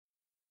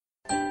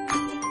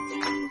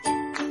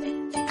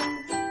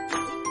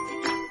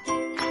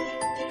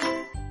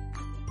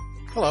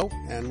Hello,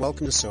 and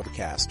welcome to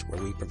SoberCast,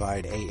 where we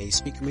provide AA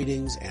speaker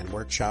meetings and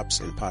workshops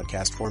in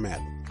podcast format.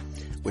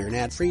 We're an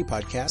ad-free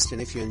podcast, and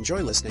if you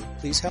enjoy listening,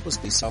 please help us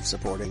be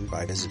self-supporting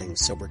by visiting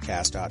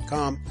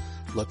Sobercast.com,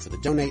 look for the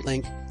donate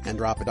link, and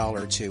drop $1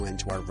 or $2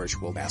 into our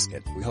virtual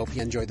basket. We hope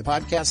you enjoy the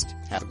podcast.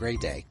 Have a great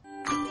day.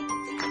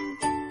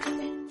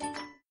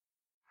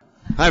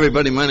 Hi,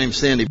 everybody. My name's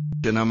Sandy,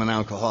 and I'm an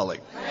alcoholic.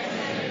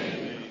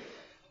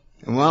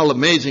 And while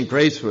Amazing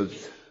Grace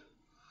was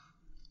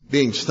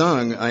being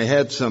sung, I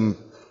had some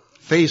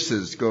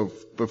faces go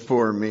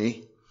before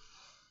me,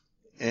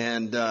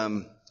 and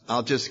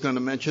I'll just going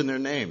to mention their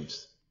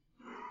names.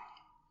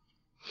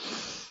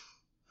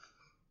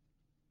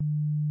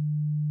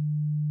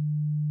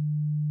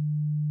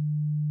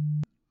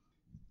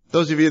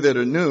 Those of you that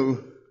are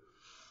new,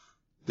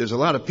 there's a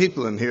lot of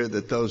people in here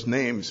that those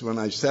names, when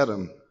I said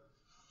them,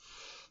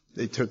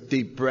 they took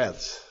deep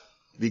breaths,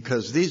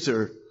 because these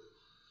are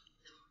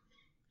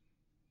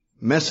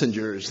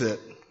messengers that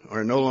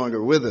are no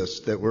longer with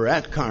us, that were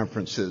at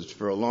conferences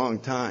for a long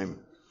time.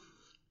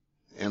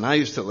 And I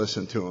used to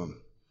listen to them.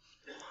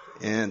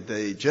 And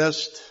they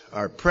just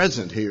are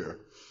present here.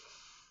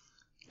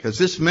 Because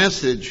this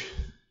message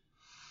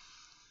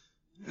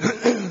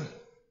that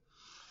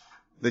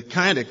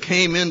kind of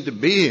came into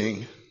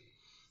being,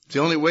 it's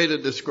the only way to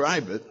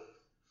describe it,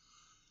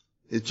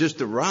 it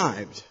just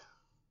arrived.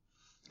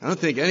 I don't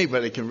think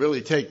anybody can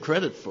really take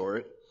credit for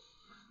it.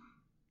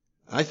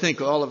 I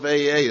think all of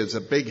AA is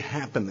a big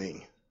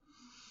happening.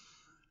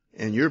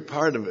 And you're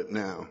part of it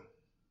now.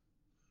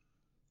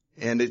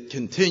 And it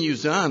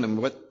continues on. And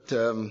what,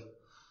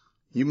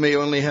 you may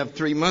only have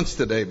 3 months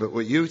today, but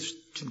what you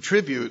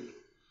contribute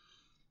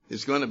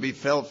is going to be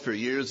felt for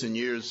years and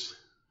years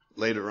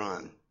later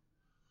on.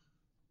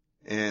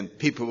 And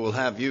people will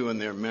have you in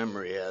their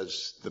memory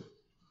as the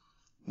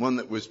one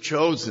that was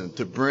chosen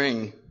to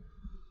bring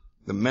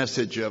the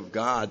message of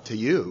God to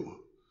you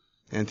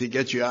and to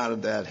get you out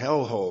of that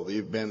hellhole that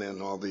you've been in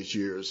all these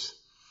years.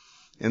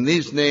 And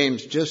these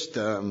names just,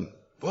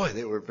 boy,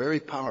 they were very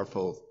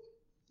powerful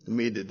to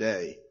me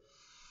today.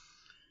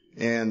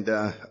 And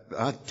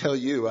I'll tell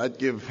you, I'd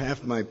give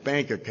half my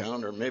bank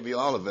account, or maybe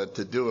all of it,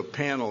 to do a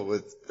panel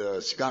with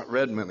Scott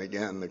Redmond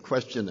again, the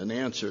question and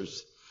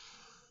answers.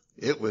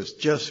 It was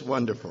just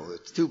wonderful.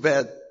 It's too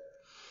bad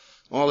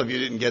all of you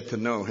didn't get to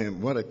know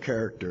him. What a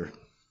character.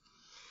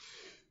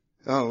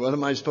 Oh, what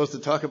am I supposed to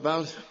talk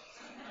about?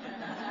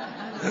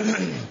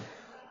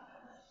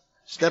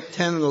 Step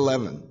 10 and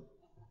 11.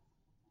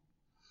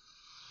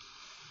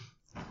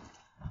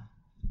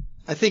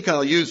 I think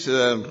I'll use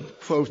a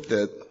quote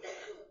that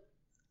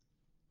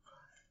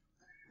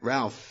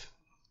Ralph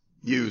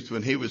used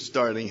when he was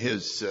starting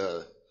his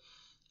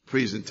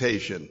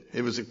presentation.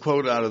 It was a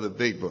quote out of the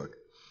Big Book.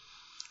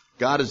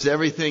 God is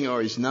everything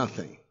or he's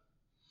nothing.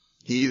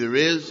 He either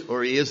is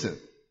or he isn't.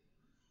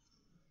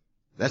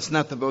 That's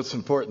not the most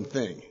important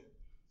thing.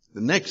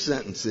 The next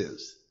sentence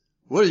is,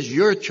 what is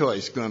your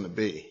choice going to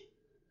be?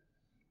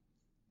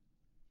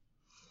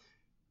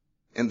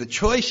 And the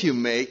choice you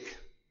make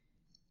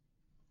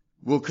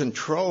will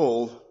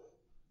control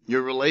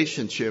your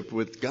relationship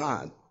with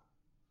God.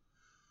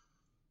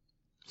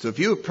 So if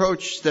you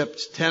approach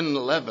steps 10 and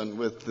 11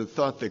 with the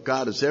thought that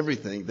God is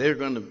everything, they're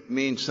going to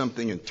mean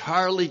something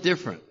entirely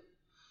different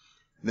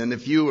than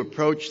if you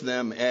approach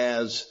them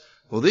as,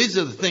 well, these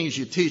are the things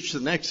you teach the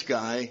next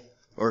guy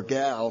or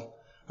gal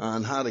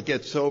on how to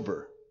get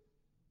sober.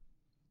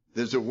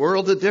 There's a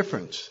world of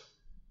difference.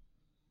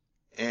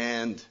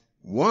 And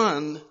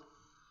one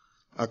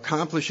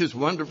accomplishes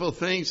wonderful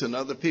things and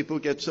other people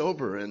get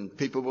sober, and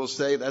people will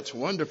say, that's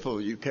wonderful,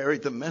 you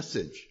carried the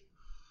message.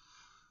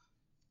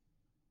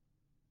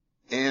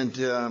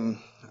 And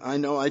I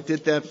know I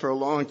did that for a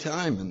long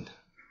time, and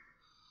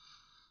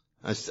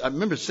I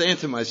remember saying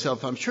to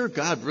myself, I'm sure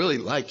God really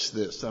likes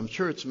this. I'm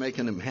sure it's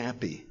making him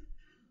happy.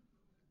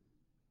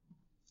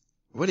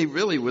 What he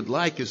really would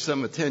like is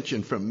some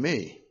attention from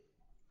me.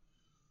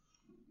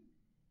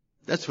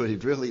 That's what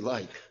he'd really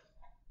like.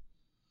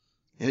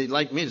 And he'd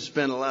like me to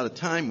spend a lot of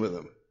time with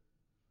him.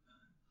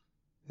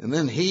 And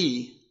then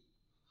he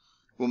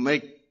will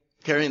make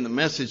carrying the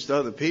message to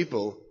other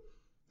people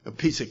a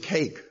piece of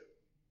cake.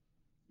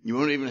 You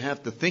won't even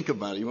have to think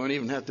about it. You won't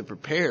even have to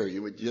prepare.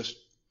 You would just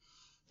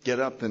get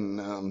up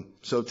and,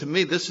 so to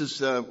me, this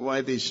is why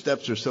these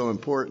steps are so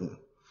important.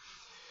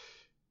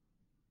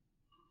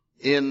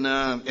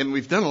 And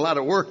we've done a lot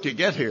of work to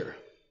get here.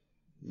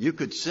 You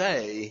could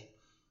say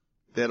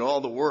that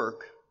all the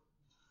work,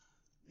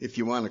 if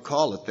you want to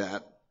call it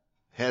that,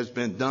 has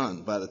been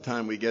done by the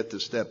time we get to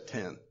step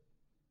 10.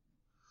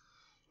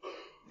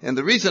 And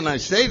the reason I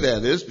say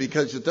that is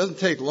because it doesn't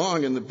take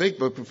long in the Big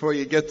Book before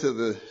you get to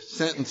the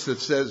sentence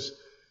that says,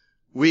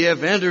 we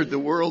have entered the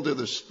world of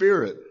the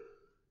Spirit.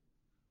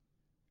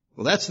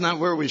 Well, that's not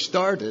where we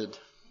started.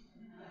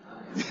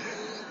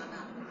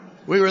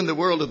 We were in the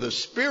world of the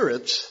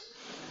spirits,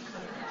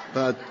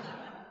 but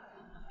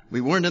we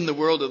weren't in the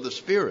world of the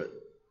Spirit.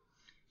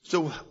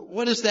 So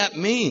what does that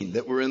mean,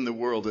 that we're in the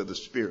world of the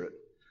Spirit?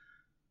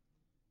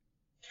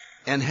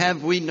 And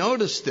have we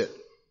noticed it?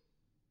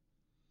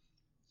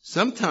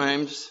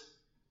 Sometimes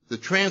the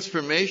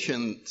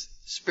transformation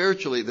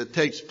spiritually that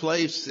takes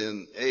place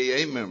in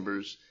AA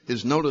members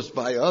is noticed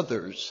by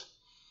others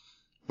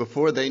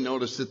before they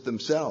notice it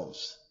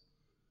themselves.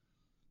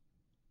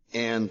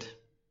 And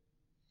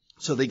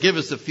so they give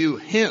us a few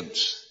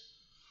hints.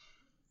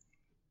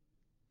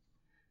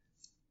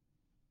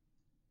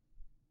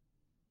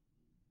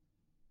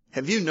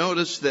 Have you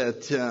noticed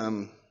that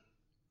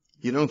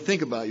you don't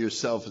think about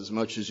yourself as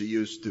much as you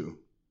used to?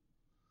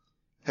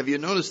 Have you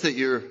noticed that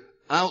your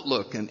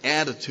outlook and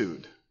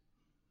attitude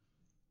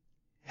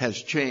has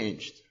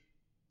changed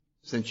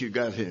since you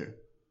got here?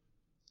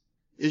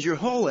 Is your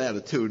whole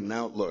attitude and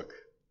outlook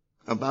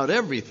about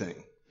everything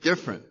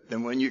different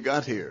than when you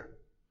got here?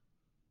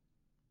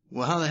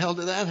 Well, how the hell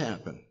did that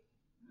happen?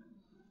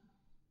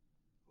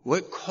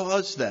 What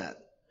caused that?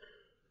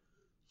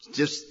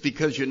 Just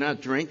because you're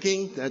not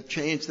drinking, that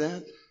changed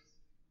that?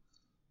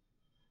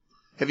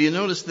 Have you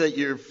noticed that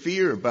your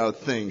fear about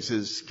things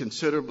is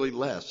considerably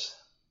less?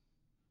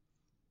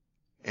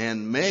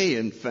 And may,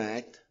 in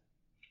fact,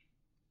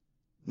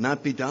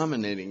 not be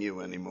dominating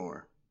you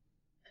anymore.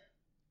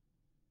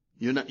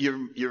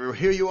 You're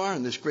here you are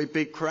in this great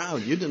big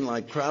crowd. You didn't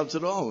like crowds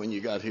at all when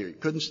you got here. You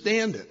couldn't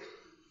stand it.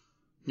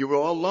 You were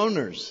all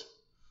loners.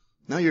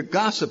 Now you're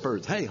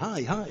gossipers. Hey,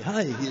 hi.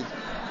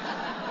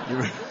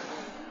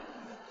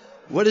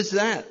 What is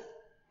that?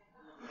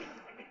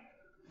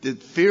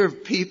 Did fear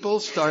of people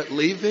start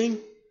leaving?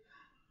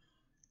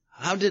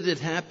 How did it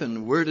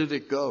happen? Where did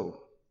it go?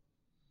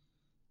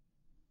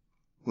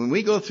 When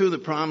we go through the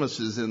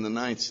promises in the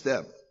 9th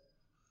step,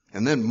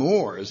 and then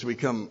more as we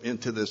come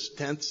into this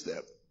 10th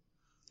step,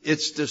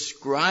 it's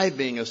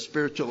describing a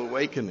spiritual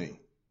awakening.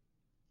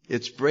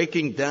 It's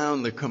breaking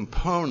down the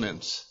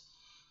components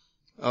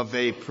of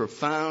a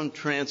profound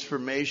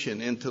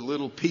transformation into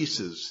little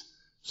pieces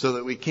so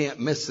that we can't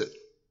miss it.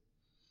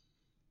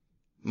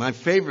 My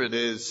favorite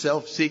is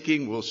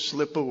self-seeking will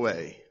slip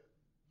away.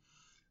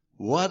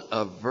 What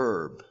a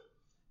verb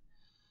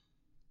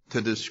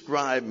to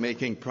describe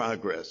making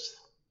progress.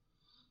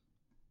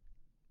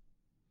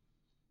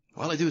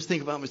 All I do is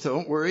think about myself.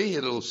 Don't worry,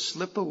 it'll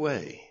slip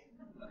away.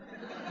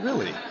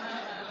 Really?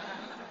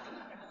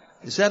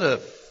 Is that a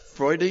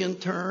Freudian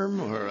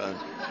term or a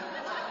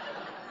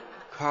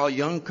Carl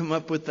Jung come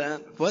up with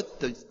that?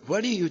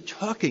 What are you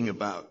talking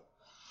about?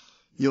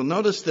 You'll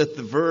notice that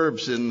the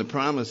verbs in the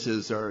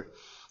promises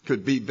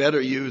could be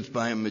better used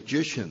by a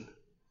magician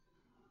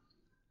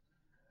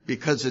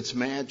because it's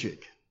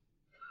magic.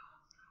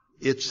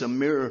 It's a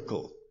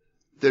miracle.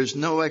 There's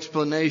no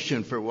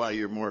explanation for why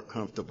you're more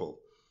comfortable.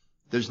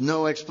 There's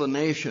no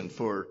explanation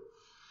for.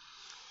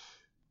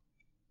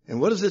 And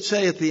what does it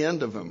say at the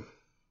end of them?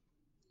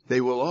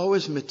 They will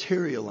always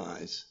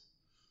materialize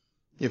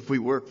if we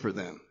work for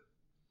them.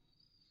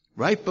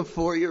 Right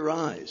before your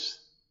eyes,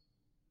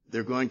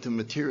 they're going to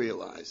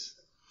materialize.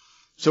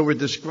 So we're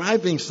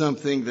describing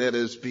something that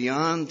is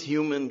beyond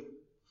human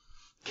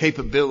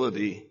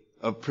capability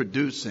of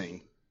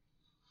producing,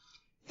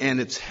 and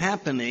it's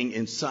happening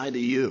inside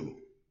of you.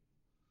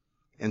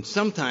 And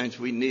sometimes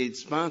we need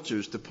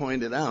sponsors to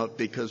point it out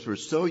because we're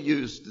so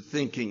used to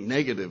thinking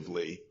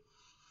negatively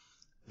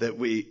that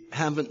we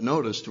haven't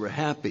noticed we're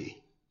happy.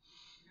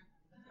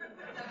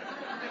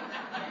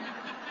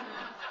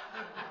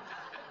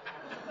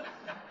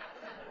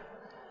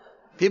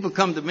 People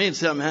come to me and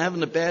say, I'm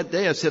having a bad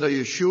day. I said, are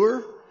you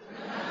sure?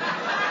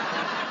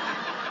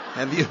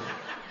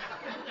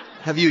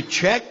 Have you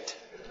checked?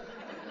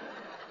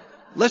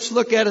 Let's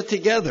look at it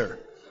together.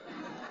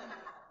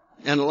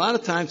 And a lot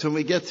of times when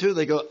we get through,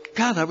 they go,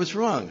 God, I was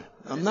wrong.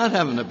 I'm not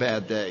having a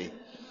bad day.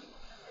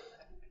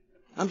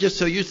 I'm just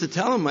so used to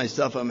telling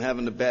myself I'm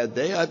having a bad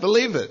day, I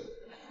believe it.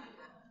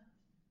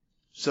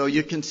 So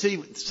you can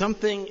see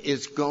something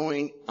is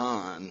going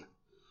on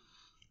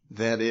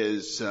that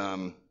is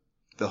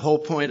the whole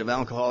point of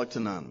Alcoholics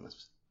Anonymous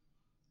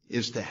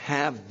is to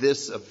have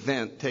this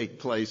event take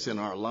place in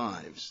our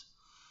lives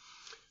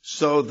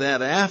so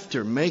that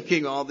after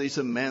making all these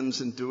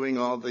amends and doing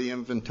all the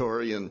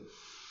inventory and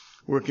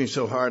working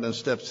so hard on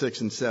step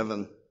 6 and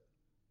 7,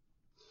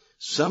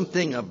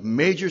 something of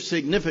major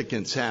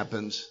significance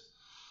happens,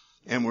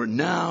 and we're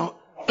now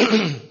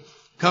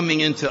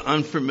coming into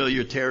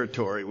unfamiliar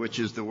territory, which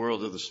is the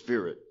world of the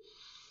spirit.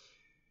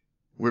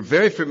 We're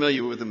very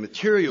familiar with the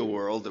material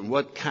world and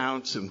what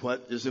counts and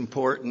what is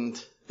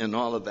important and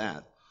all of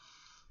that.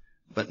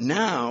 But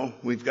now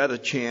we've got a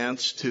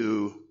chance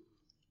to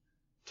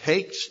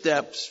take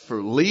steps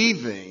for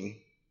leaving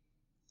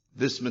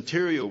this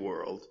material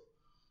world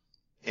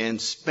and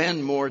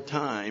spend more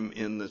time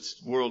in the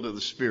world of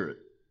the spirit.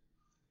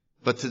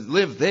 But to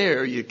live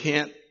there, you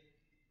can't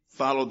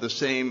follow the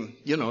same,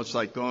 it's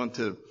like going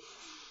to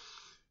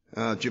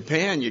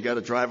Japan. You got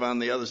to drive on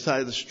the other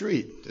side of the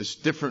street. There's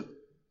different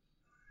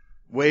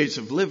ways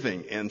of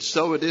living. And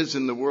so it is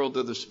in the world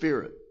of the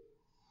spirit.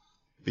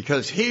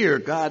 Because here,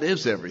 God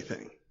is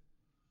everything.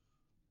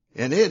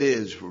 And it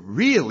is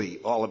really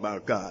all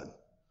about God.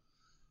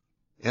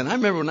 And I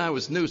remember when I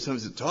was new, someone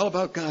said, it's all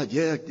about God.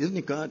 Yeah, isn't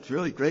it God? It's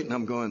really great. And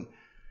I'm going,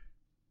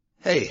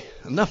 hey,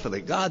 enough of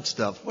the God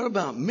stuff. What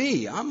about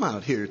me? I'm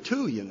out here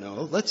too, you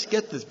know. Let's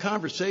get this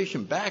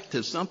conversation back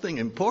to something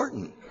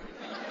important.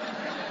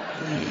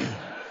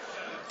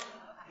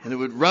 And it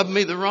would rub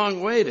me the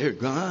wrong way to hear,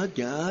 God,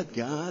 God,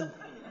 God.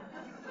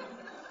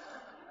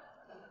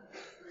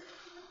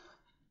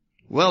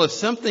 Well, if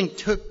something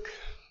took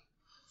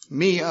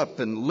me up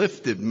and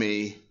lifted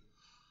me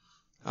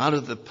out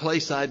of the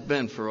place I'd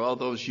been for all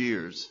those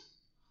years,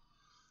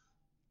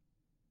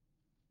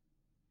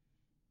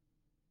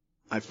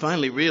 I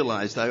finally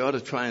realized I ought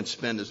to try and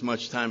spend as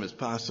much time as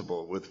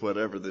possible with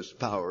whatever this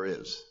power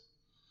is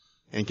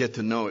and get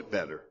to know it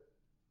better.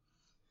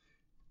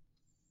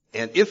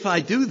 And if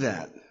I do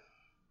that,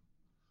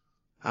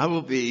 I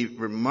will be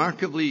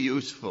remarkably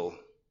useful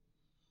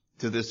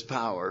to this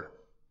power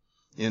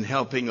in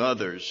helping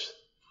others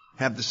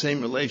have the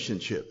same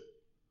relationship.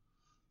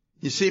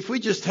 You see, if we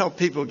just help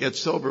people get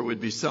sober, we'd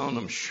be selling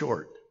them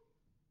short.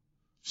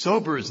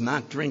 Sober is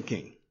not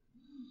drinking.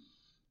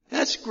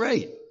 That's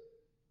great.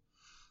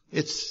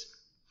 It's,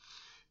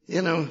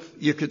 you know,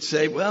 you could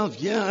say, well,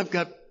 yeah, I've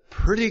got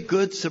pretty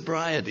good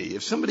sobriety.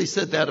 If somebody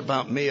said that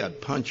about me,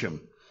 I'd punch him.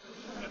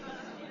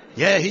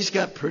 Yeah, he's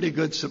got pretty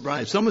good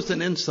sobriety. It's almost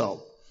an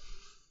insult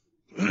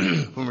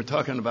when we're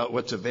talking about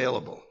what's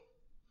available.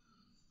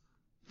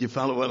 Do you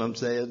follow what I'm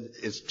saying?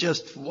 It's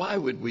just, why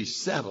would we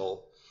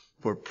settle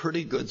for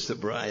pretty good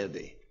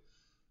sobriety?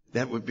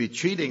 That would be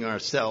cheating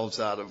ourselves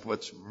out of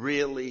what's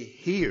really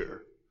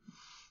here,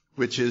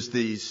 which is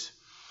these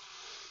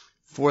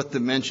fourth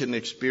dimension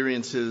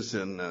experiences.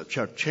 And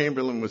Chuck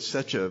Chamberlain was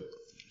such a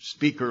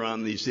speaker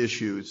on these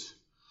issues.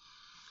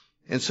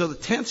 And so the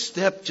 10th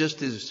step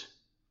just is,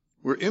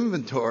 we're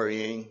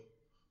inventorying,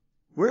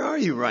 where are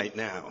you right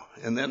now?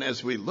 And then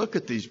as we look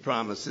at these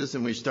promises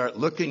and we start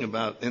looking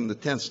about, in the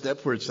 10th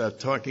step where it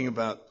starts talking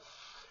about,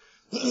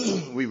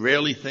 we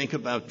rarely think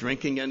about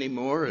drinking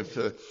anymore.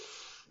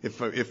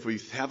 If we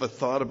have a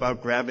thought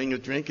about grabbing a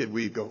drink,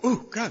 we go, oh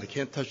God, I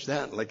can't touch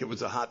that, like it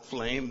was a hot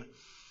flame.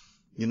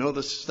 You know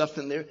the stuff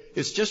in there?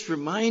 It's just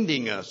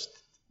reminding us,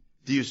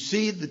 do you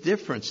see the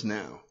difference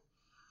now?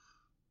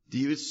 Do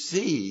you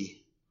see?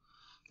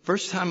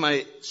 First time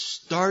I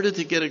started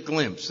to get a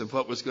glimpse of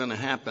what was going to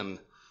happen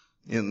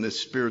in this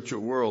spiritual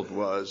world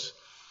was,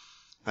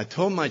 I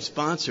told my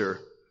sponsor,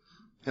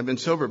 I've been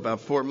sober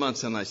about 4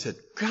 months, and I said,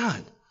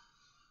 God,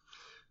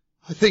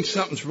 I think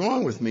something's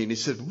wrong with me. And he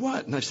said,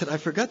 what? And I said, I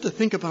forgot to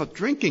think about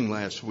drinking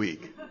last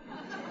week.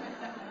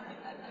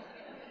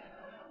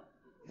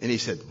 And he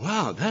said,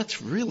 wow,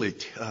 that's really,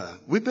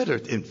 we better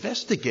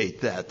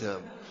investigate that.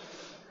 Do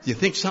you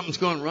think something's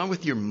going wrong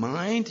with your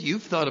mind?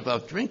 You've thought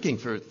about drinking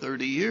for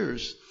 30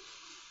 years,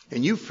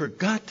 and you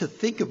forgot to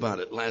think about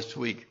it last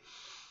week.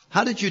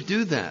 How did you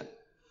do that?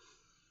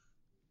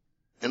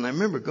 And I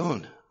remember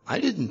going, I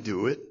didn't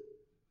do it.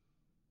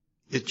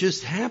 It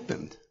just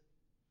happened.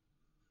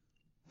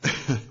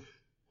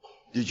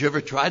 Did you ever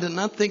try to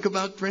not think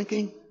about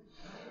drinking?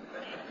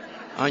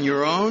 On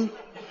your own?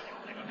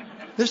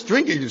 This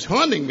drinking is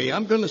haunting me.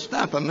 I'm going to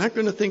stop. I'm not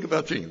going to think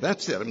about drinking.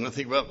 That's it. I'm going to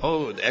think about,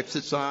 oh, the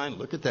exit sign.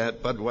 Look at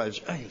that.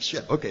 Budweiser. Oh,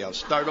 shit. Okay, I'll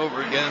start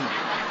over again.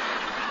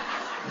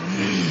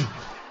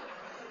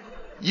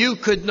 You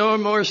could no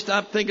more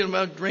stop thinking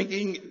about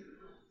drinking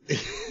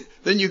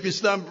than you could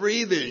stop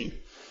breathing.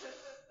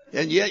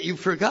 And yet you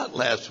forgot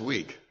last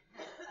week.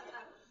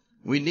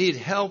 We need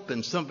help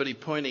in somebody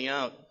pointing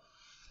out,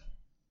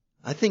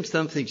 I think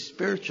something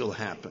spiritual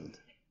happened.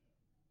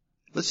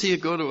 Let's see you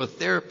go to a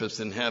therapist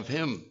and have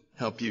him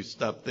help you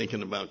stop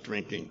thinking about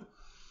drinking.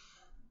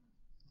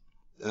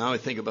 Now I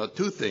think about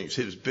two things,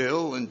 his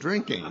bill and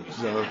drinking.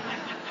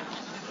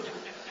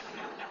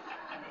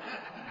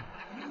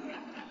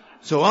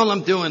 So all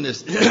I'm doing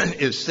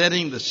is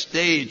setting the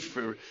stage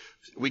for,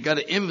 we got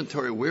to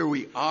inventory where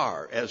we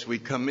are as we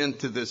come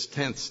into this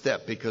 10th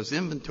step, because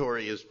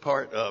inventory is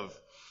part of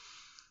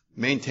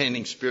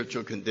maintaining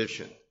spiritual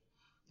condition.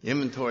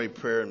 Inventory,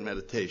 prayer, and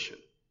meditation.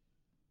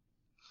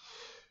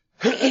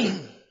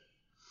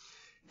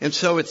 And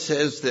so it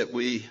says that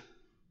we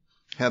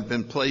have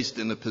been placed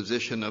in a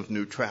position of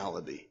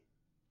neutrality.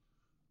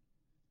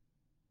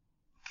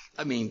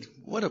 I mean,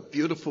 what a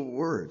beautiful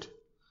word.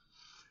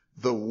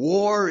 The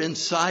war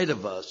inside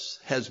of us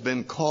has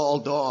been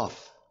called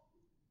off.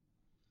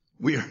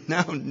 We are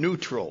now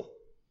neutral.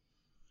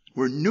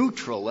 We're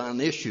neutral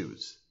on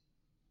issues.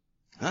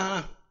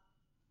 I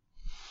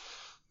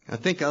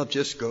think I'll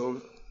just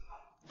go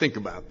think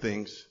about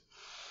things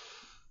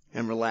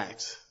and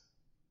relax.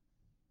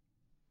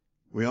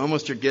 We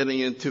almost are getting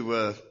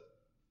into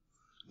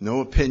no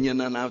opinion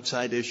on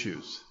outside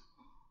issues.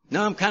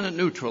 Now I'm kind of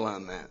neutral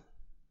on that.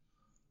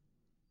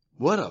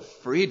 What a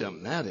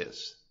freedom that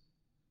is.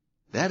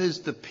 That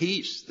is the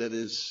peace that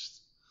is,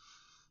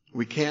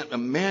 we can't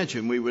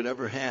imagine we would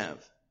ever have.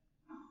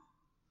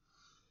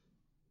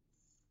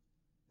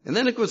 And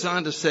then it goes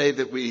on to say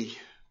that we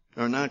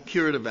are not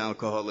cured of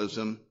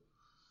alcoholism.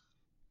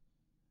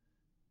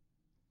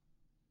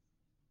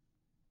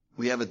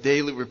 We have a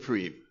daily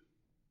reprieve.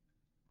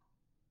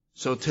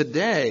 So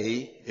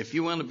today, if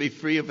you want to be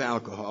free of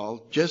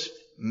alcohol, just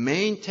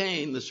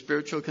maintain the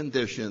spiritual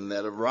condition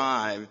that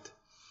arrived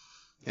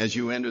as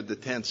you entered the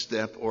 10th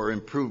step, or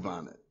improve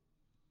on it.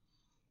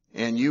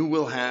 And you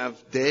will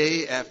have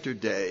day after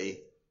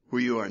day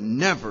where you are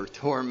never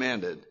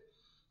tormented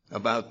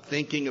about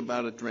thinking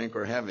about a drink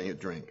or having a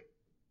drink.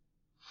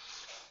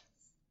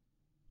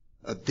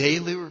 A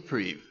daily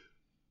reprieve,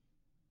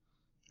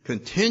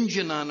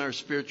 contingent on our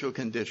spiritual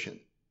condition.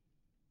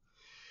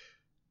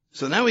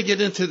 So now we get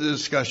into the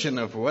discussion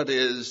of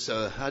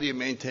how do you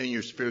maintain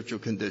your spiritual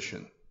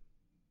condition?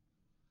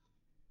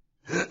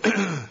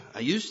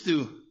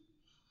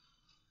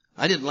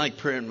 I didn't like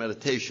prayer and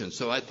meditation,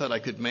 so I thought I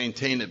could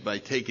maintain it by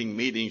taking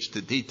meetings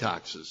to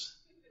detoxes.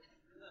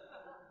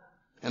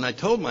 And I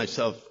told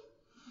myself,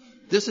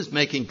 this is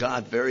making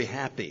God very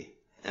happy.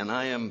 And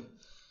I am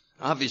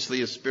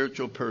obviously a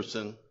spiritual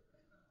person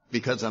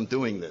because I'm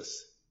doing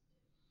this.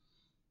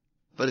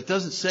 But it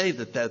doesn't say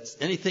that that's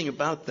anything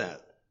about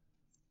that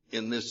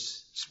in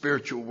this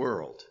spiritual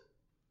world.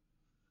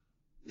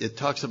 It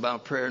talks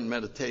about prayer and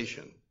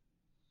meditation.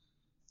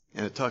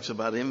 And it talks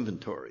about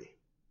inventory.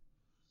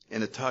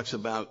 And it talks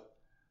about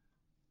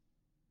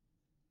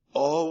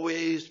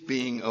always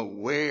being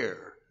aware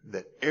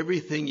that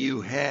everything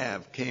you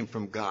have came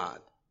from God.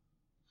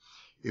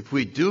 If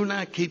we do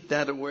not keep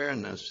that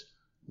awareness,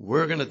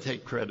 we're going to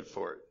take credit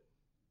for it.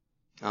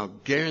 I'll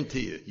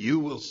guarantee you, you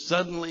will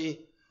suddenly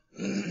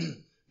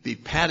be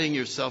patting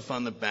yourself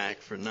on the back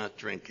for not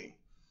drinking.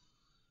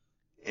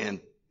 And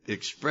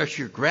express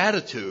your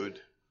gratitude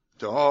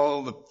to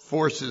all the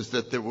forces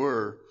that there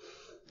were,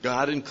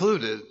 God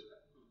included,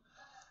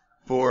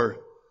 for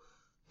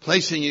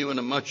placing you in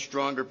a much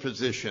stronger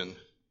position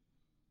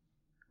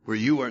where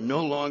you are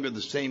no longer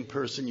the same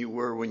person you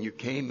were when you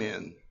came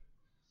in,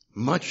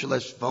 much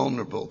less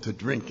vulnerable to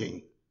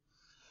drinking.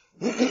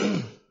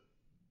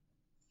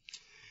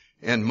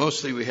 And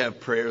mostly we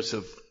have prayers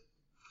of,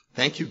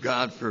 thank you,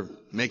 God, for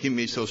making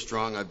me so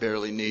strong I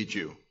barely need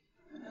you.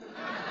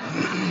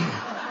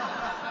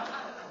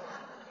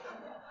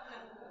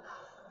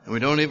 And we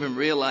don't even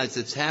realize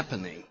it's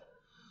happening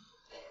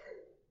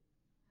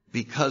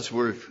because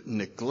we're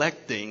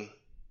neglecting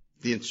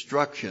the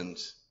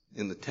instructions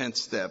in the 10th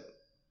step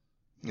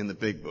in the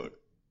big book.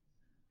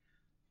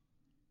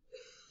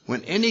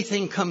 When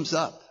anything comes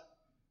up,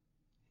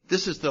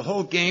 this is the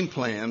whole game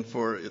plan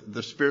for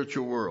the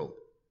spiritual world.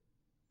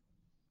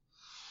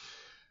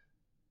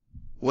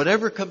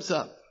 Whatever comes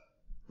up,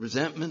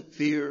 resentment,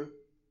 fear,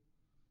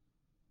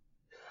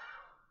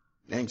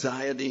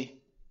 anxiety,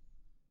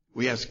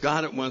 we ask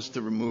God at once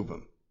to remove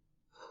them.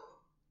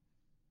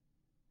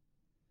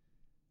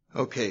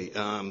 Okay,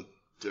 are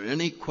there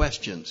any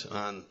questions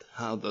on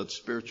how the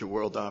spiritual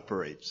world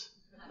operates?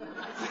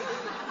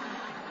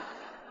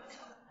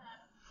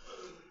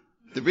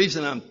 The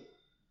reason I'm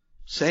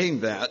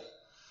saying that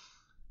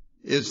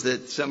is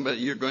that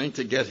you're going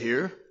to get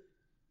here,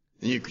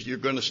 and you're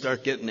going to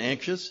start getting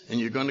anxious, and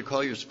you're going to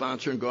call your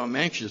sponsor and go, I'm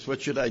anxious,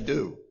 what should I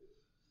do?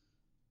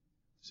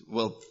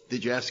 Well,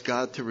 did you ask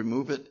God to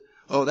remove it?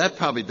 Oh, that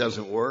probably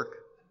doesn't work.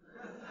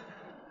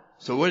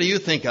 So what do you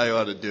think I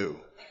ought to do?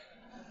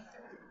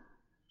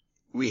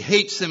 We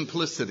hate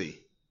simplicity.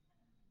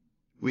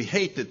 We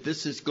hate that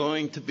this is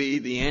going to be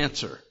the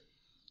answer.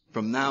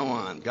 From now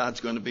on, God's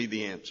going to be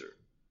the answer.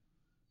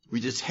 We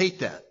just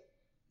hate that.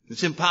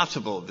 It's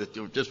impossible that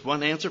there's just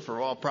one answer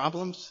for all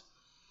problems.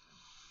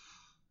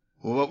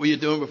 Well, what were you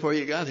doing before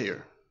you got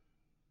here?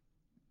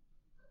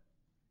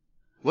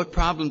 What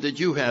problem did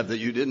you have that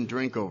you didn't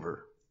drink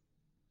over?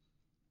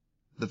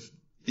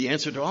 The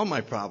answer to all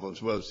my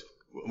problems was,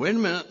 wait a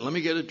minute, let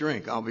me get a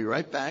drink. I'll be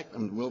right back,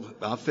 and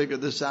I'll figure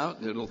this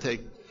out. It'll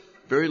take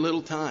very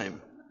little time.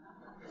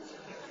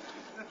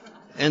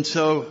 And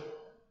so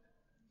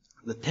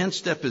the 10th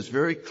step is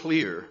very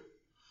clear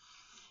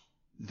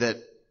that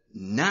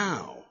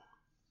now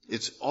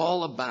it's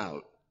all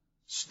about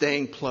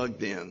staying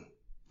plugged in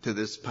to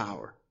this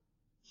power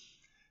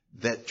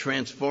that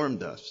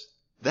transformed us.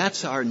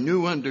 That's our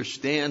new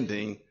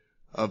understanding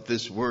of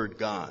this word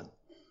God.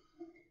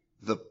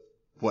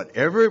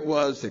 Whatever it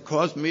was that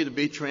caused me to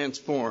be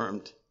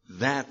transformed,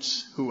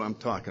 that's who I'm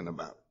talking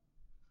about.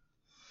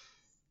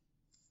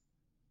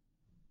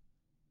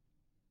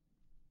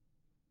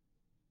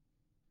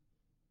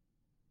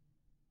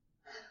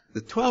 The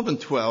 12 and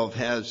 12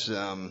 has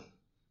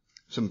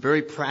some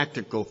very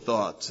practical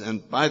thoughts.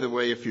 And by the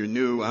way, if you're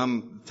new,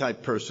 I'm the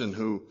type person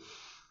who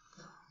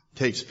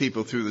takes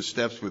people through the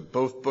steps with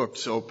both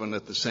books open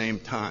at the same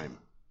time,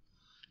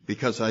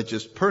 because I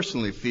just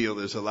personally feel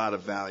there's a lot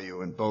of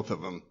value in both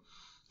of them.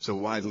 So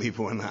why leave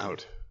one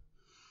out?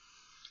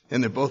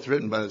 And they're both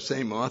written by the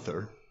same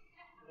author.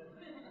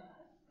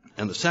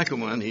 And the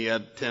second one, he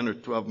had 10 or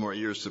 12 more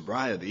years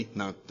sobriety.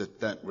 Not that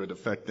that would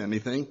affect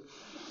anything.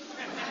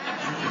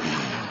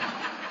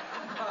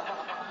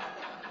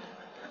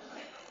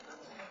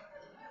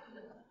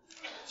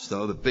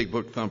 So the big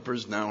book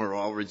thumpers now are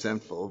all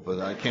resentful,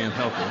 but I can't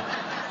help it.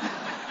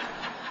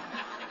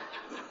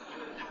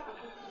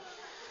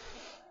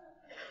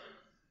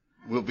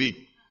 We'll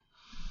be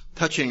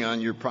touching on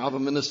your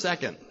problem in a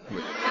second.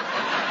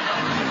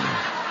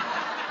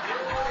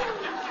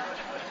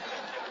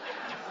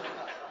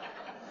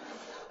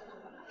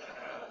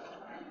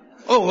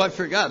 Oh, I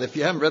forgot. If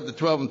you haven't read the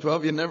 12 and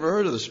 12, you never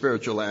heard of the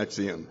spiritual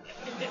axiom.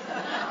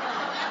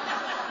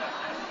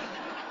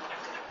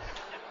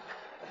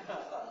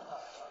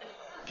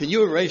 Can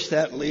you erase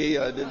that, Lee?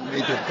 I didn't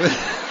mean to.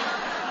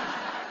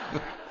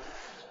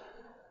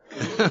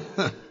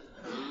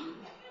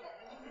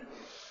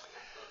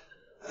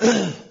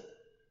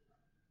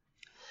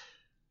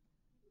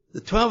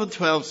 The 12 and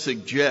 12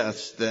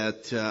 suggests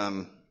that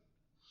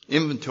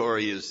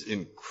inventory is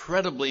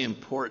incredibly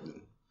important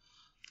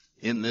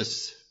in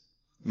this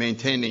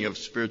maintaining of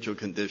spiritual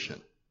condition.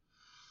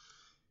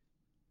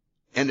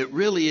 And it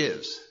really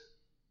is.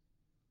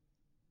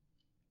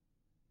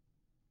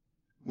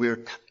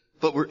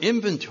 But we're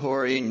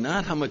inventorying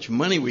not how much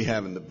money we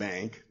have in the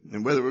bank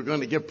and whether we're going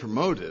to get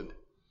promoted.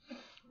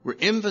 We're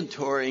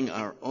inventorying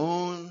our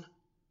own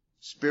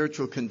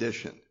spiritual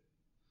condition.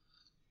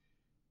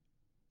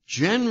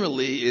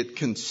 Generally, it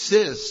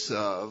consists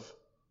of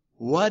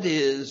what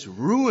is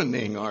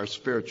ruining our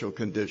spiritual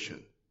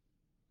condition.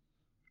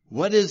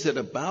 What is it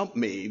about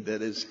me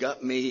that has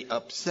got me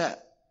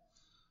upset?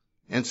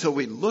 And so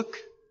we look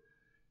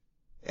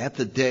at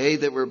the day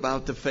that we're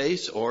about to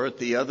face, or at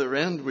the other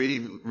end, we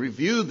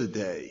review the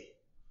day.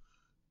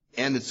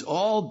 And it's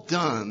all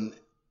done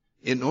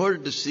in order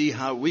to see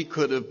how we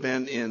could have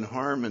been in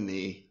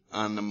harmony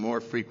on a more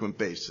frequent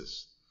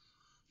basis.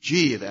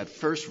 Gee, that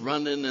first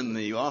run-in in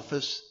the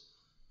office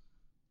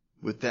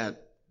with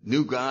that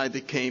new guy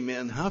that came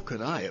in, how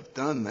could I have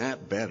done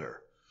that better?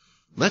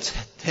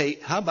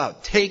 How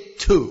about take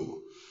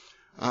 2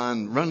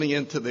 on running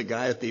into the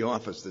guy at the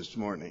office this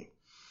morning?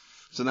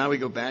 So now we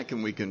go back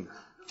and we can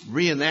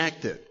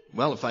reenact it.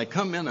 Well, if I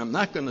come in, I'm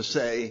not going to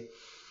say,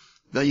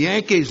 the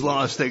Yankees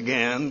lost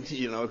again,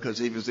 because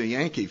he was a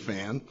Yankee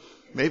fan.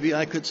 Maybe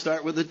I could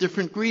start with a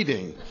different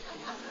greeting.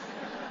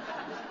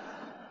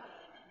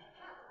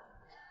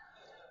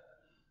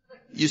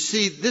 You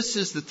see, this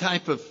is the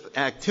type of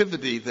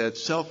activity that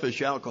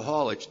selfish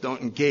alcoholics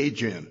don't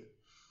engage in.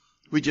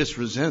 We just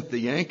resent the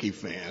Yankee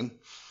fan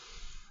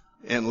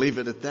and leave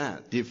it at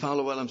that. Do you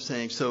follow what I'm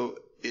saying? So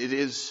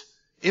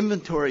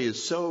inventory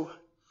is so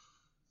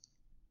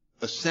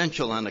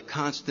essential on a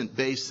constant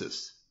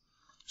basis.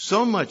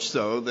 So much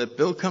so that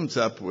Bill comes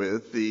up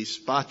with the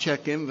spot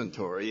check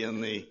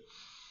inventory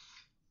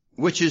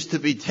which is to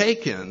be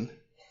taken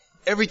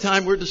every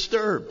time we're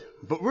disturbed.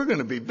 But we're going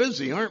to be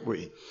busy, aren't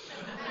we?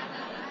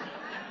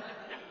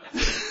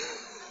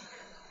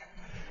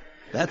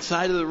 That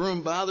side of the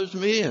room bothers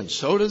me, and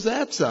so does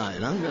that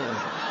side.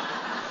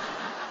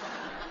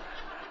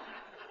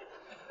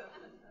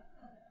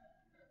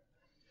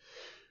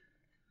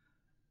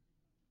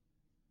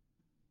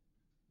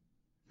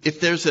 If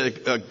there's a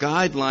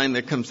guideline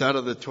that comes out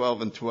of the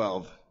 12 and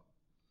 12,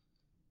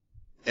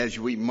 as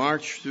we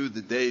march through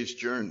the day's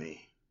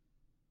journey,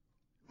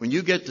 when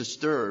you get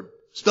disturbed,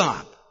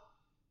 stop.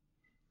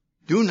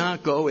 Do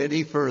not go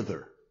any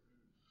further.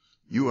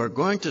 You are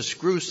going to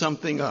screw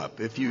something up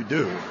if you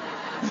do.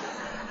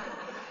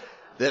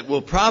 That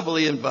will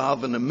probably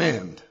involve an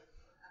amend.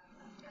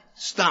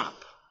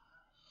 Stop.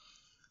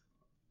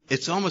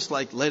 It's almost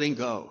like letting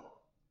go.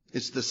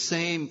 It's the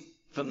same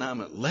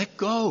phenomenon. Let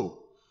go.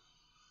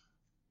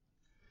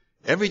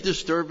 Every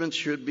disturbance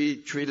should be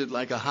treated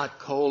like a hot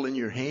coal in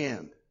your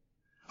hand.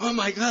 Oh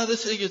my God,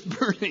 this thing is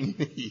burning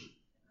me.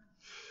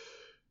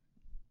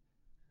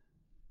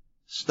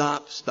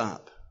 Stop.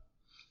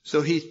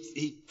 So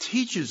he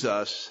teaches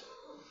us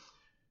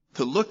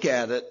to look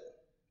at it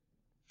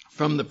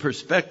from the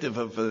perspective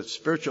of a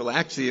spiritual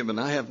axiom, and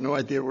I have no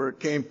idea where it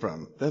came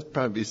from. That's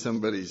probably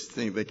somebody's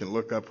thing. They can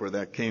look up where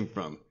that came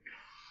from.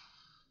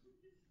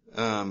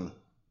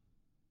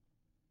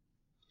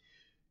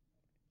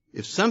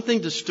 If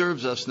something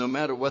disturbs us, no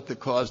matter what the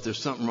cause, there's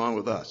something wrong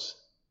with us.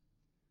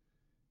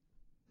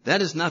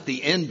 That is not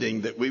the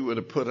ending that we would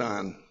have put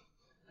on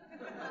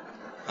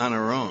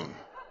our own.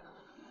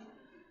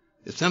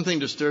 If something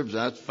disturbs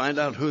us, find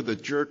out who the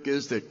jerk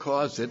is that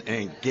caused it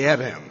and get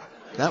him.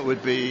 That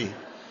would be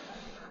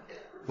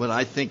what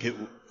I think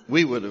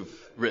we would have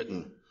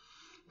written.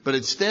 But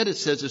instead it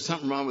says there's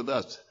something wrong with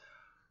us.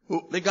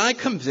 Well, the guy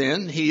comes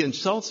in, he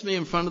insults me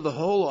in front of the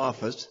whole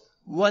office.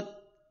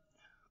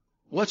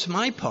 What's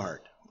my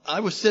part?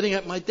 I was sitting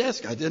at my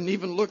desk. I didn't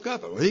even look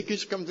up. He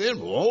just comes in.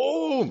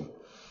 Boom.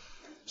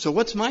 So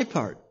what's my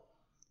part?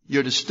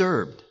 You're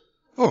disturbed.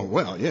 Oh,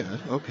 well, yeah,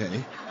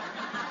 okay.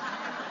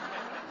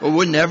 Well,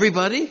 wouldn't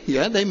everybody?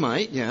 Yeah, they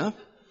might, yeah.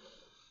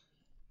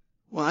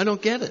 Well, I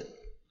don't get it.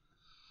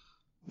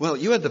 Well,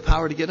 you had the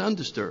power to get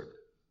undisturbed.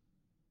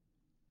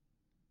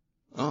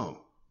 Oh.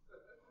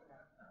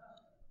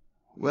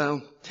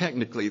 Well,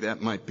 technically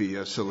that might be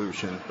a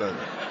solution, but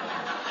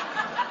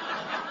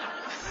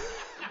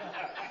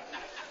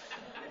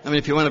I mean,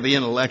 if you want to be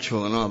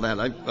intellectual and all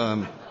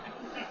that,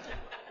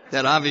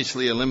 that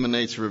obviously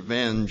eliminates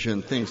revenge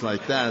and things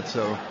like that,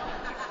 so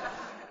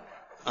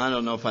I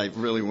don't know if I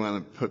really want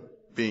to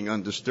put being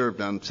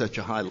undisturbed on such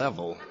a high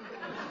level,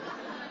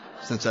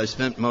 since I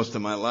spent most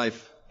of my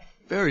life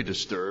very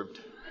disturbed.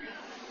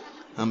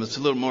 It's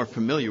a little more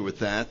familiar with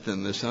that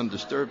than this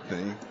undisturbed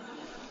thing.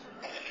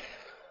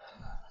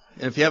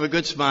 And if you have a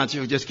good sponsor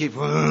who just keep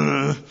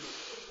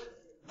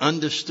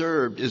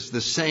undisturbed is the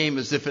same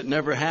as if it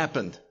never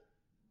happened.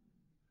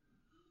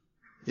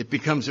 It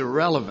becomes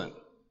irrelevant.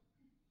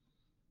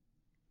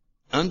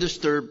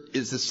 Undisturbed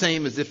is the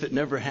same as if it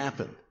never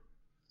happened.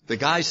 The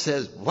guy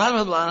says, blah,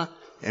 blah, blah,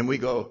 and we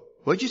go,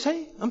 what'd you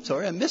say? I'm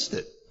sorry, I missed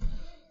it.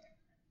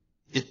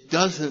 It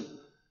doesn't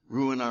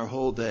ruin our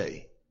whole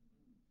day.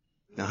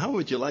 Now, how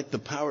would you like the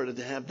power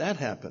to have that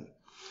happen?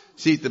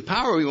 See, the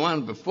power we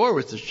wanted before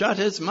was to shut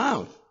his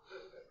mouth.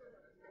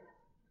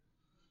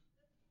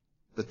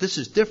 But this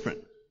is different.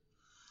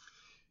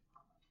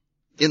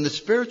 In the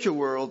spiritual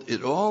world,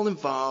 it all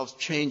involves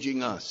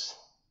changing us,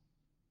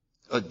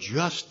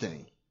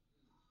 adjusting,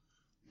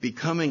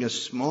 becoming a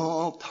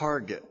small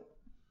target,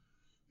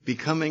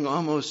 becoming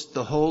almost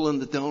the hole in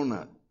the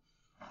donut.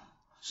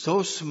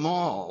 So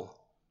small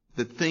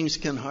that things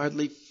can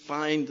hardly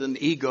find an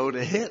ego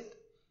to hit.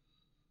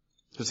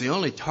 Because the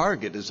only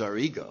target is our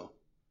ego.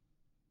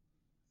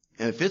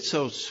 And if it's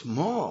so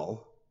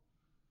small,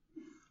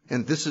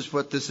 and this is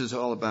what this is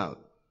all about.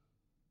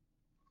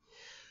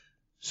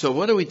 So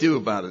what do we do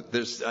about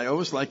it? I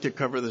always like to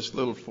cover this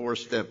little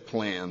 4-step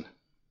plan.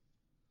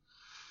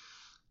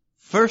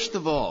 First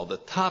of all, the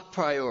top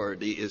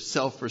priority is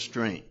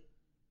self-restraint.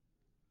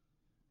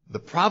 The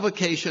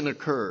provocation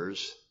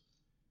occurs.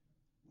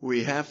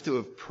 We have to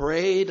have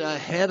prayed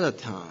ahead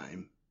of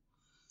time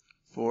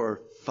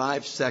for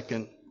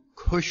 5-second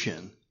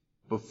cushion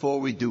before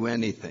we do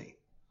anything.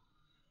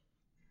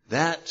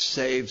 That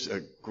saves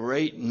a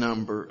great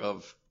number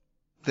of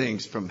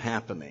things from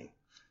happening.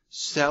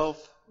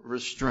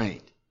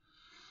 Self-restraint.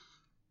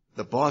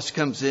 The boss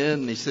comes in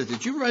and he says,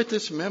 did you write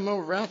this memo,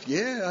 Ralph?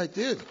 Yeah, I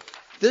did.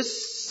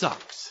 This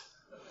sucks.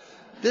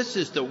 This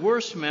is the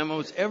worst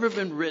memo that's ever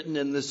been written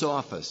in this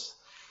office.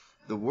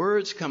 The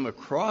words come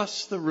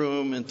across the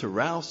room into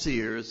Ralph's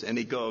ears and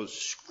he goes,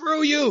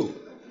 screw you.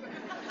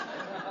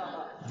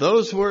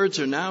 Those words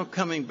are now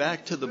coming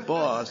back to the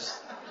boss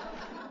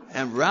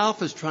and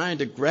Ralph is trying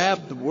to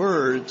grab the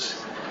words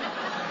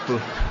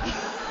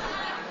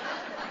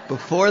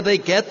before they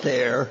get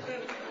there,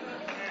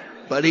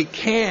 but he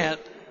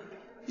can't.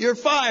 You're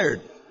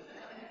fired.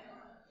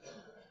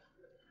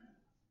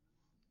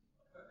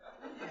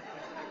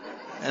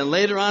 And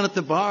later on at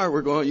the bar,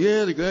 we're going,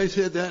 yeah, the guy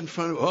said that in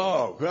front of,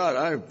 oh,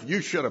 God, you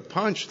should have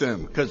punched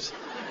him. Because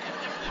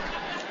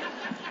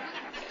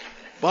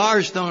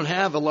bars don't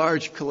have a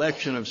large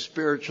collection of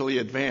spiritually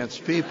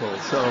advanced people.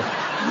 So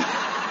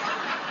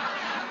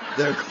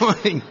they're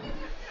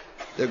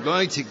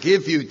going to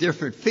give you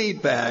different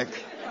feedback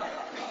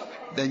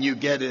than you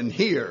get in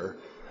here.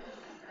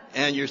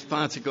 And your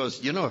sponsor goes,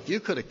 if you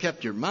could have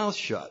kept your mouth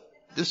shut,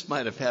 this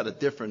might have had a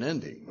different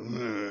ending.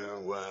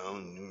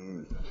 Well,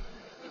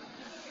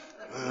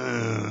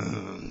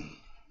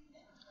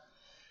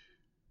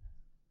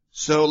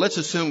 so let's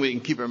assume we can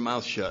keep our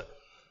mouth shut.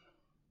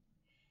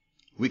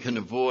 We can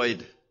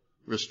avoid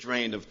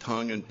restraint of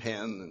tongue and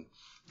pen. And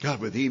God,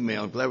 with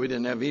email, I'm glad we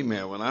didn't have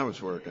email when I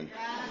was working.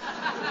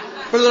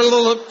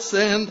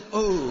 Send.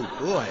 Oh,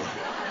 boy.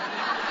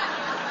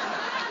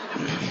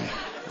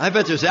 I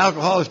bet there's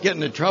alcoholics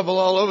getting in trouble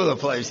all over the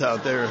place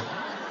out there.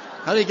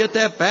 How do you get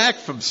that back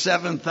from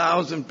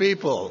 7,000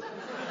 people?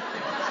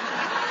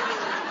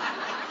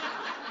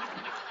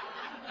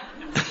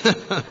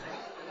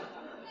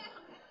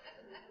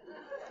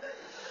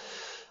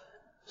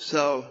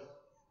 So,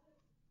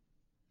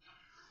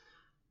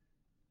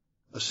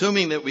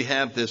 assuming that we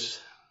have this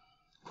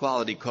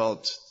quality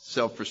called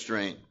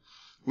self-restraint,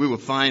 we will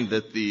find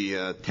that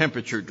the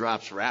temperature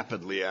drops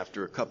rapidly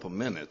after a couple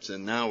minutes,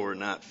 and now we're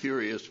not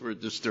furious, we're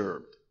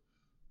disturbed.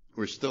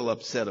 We're still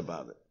upset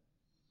about it.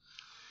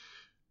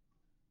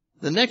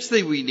 The next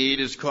thing we need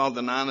is called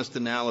an honest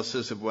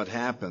analysis of what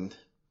happened.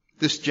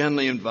 This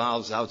generally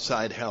involves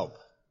outside help.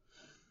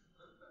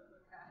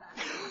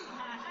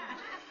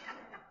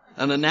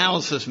 An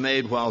analysis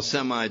made while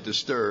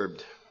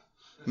semi-disturbed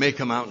may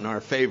come out in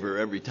our favor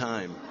every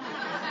time.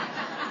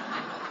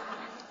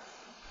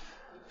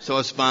 So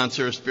a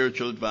sponsor, a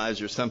spiritual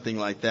advisor, something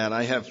like that.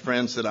 I have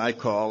friends that I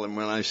call, and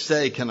when I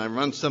say, can I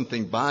run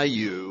something by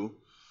you,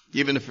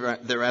 even if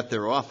they're at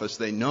their office,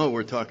 they know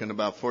we're talking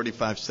about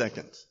 45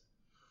 seconds.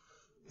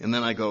 And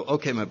then I go,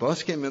 okay, my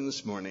boss came in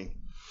this morning.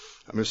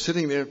 I was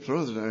sitting there,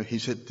 he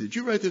said, did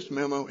you write this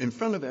memo in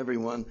front of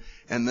everyone?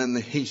 And then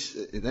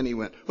he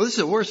went, well, this is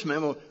the worst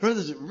memo.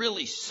 It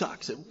really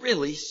sucks. It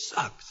really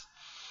sucks.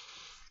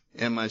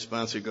 And my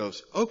sponsor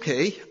goes,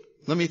 okay,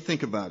 let me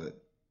think about it.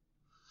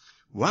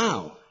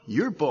 Wow,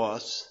 your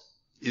boss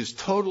is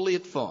totally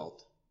at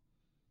fault.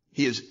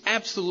 He is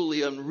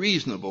absolutely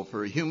unreasonable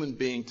for a human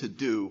being to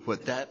do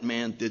what that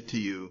man did to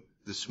you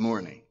this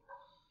morning.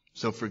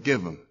 So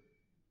forgive him.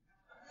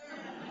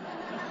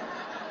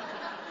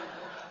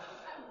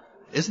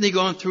 Isn't he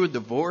going through a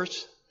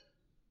divorce?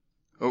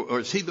 Or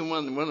is he the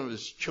one of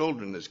his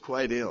children is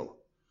quite ill?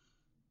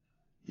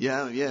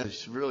 Yeah,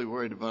 he's really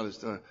worried about his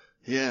daughter.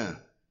 Yeah.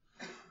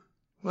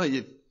 Well,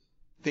 you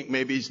think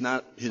maybe he's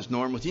not his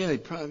normal? Yeah, he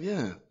probably,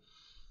 yeah.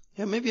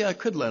 Yeah, maybe I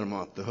could let him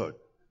off the hook.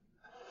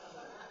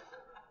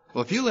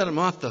 Well, if you let them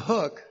off the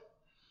hook,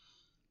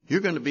 you're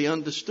going to be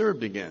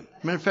undisturbed again.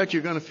 Matter of fact,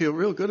 you're going to feel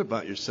real good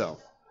about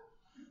yourself.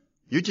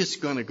 You're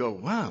just going to go,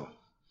 wow,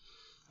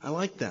 I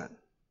like that.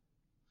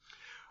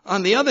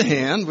 On the other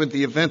hand, with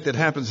the event that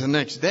happens the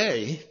next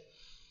day,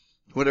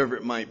 whatever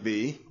it might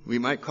be, we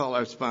might call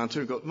our sponsor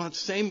and go, well,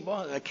 same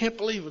boss, I can't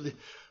believe it.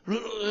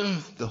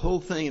 The whole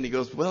thing. And he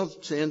goes, well,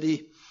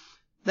 Sandy,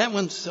 that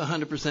one's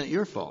 100%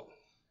 your fault.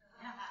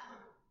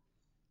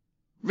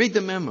 Read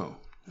the memo.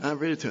 I'll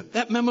read it to him.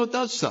 That memo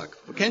does suck.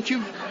 Can't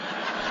you?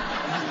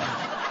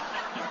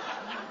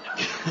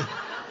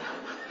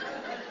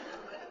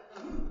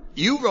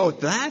 You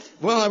wrote that?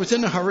 Well, I was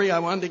in a hurry. I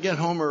wanted to get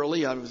home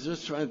early. I was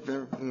just trying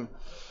to...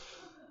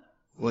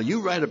 Well,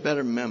 you write a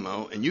better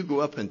memo, and you go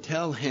up and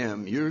tell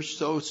him you're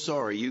so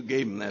sorry you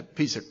gave him that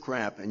piece of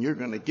crap, and you're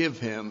going to give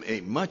him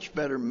a much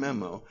better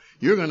memo.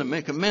 You're going to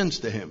make amends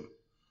to him.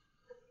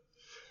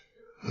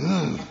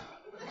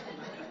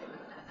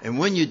 And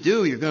when you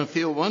do, you're going to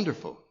feel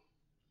wonderful.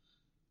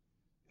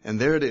 And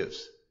there it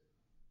is.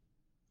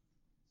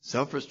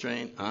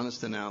 Self-restraint,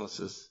 honest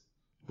analysis,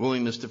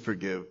 willingness to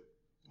forgive,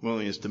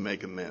 willingness to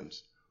make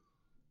amends.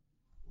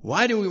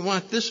 Why do we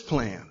want this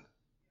plan?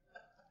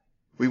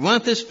 We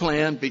want this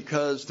plan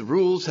because the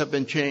rules have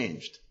been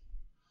changed.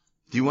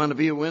 Do you want to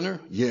be a winner?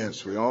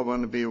 Yes, we all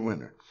want to be a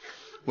winner.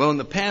 Well, in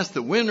the past,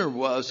 the winner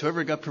was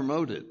whoever got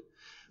promoted.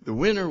 The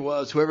winner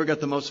was whoever got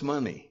the most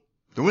money.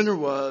 The winner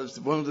was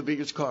the one with the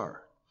biggest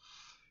car.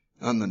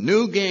 On the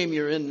new game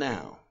you're in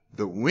now,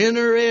 the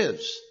winner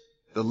is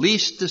the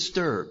least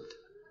disturbed.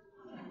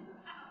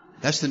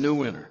 That's the new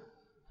winner.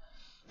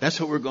 That's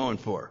what we're going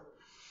for.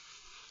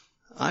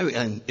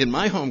 In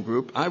my home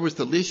group, I was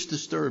the least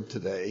disturbed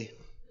today.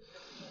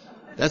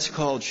 That's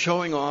called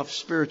showing off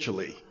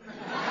spiritually.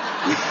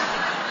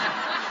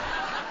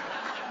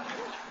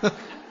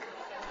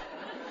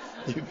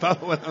 You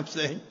follow what I'm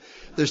saying?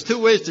 There's two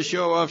ways to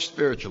show off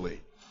spiritually.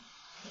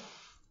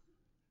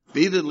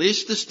 Be the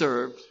least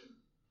disturbed,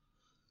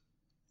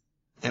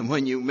 and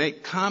when you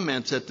make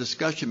comments at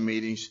discussion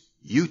meetings,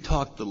 you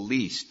talk the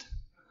least.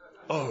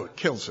 Oh, it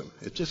kills him.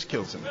 It just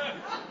kills him.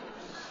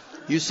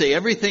 You say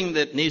everything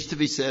that needs to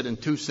be said in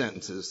 2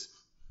 sentences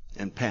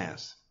and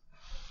pass.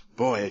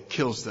 Boy, it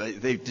kills them.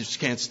 They just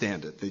can't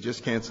stand it. They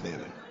just can't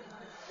stand it.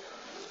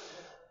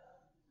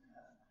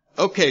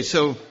 Okay,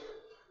 so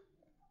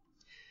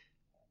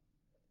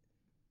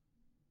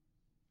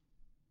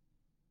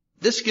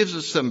this gives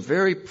us some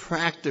very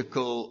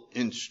practical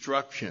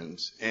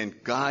instructions and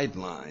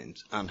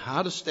guidelines on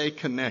how to stay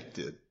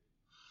connected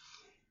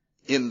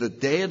in the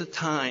day at a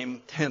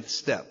time 10th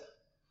step.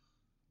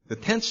 The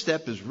 10th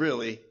step is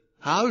really,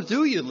 how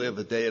do you live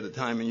a day at a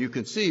time? And you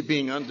can see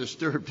being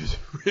undisturbed is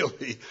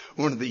really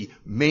one of the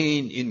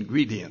main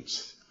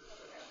ingredients.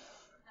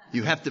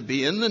 You have to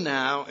be in the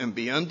now and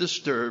be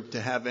undisturbed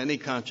to have any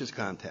conscious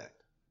contact.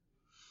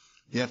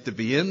 You have to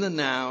be in the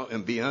now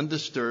and be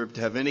undisturbed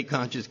to have any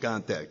conscious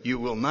contact. You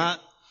will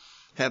not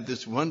have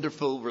this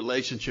wonderful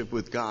relationship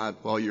with God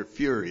while you're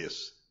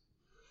furious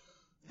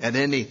at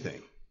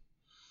anything.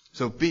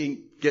 So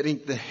getting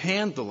the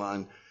handle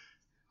on,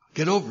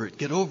 get over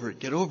it,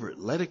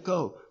 let it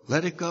go,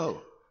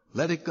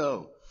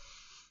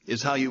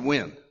 is how you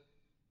win.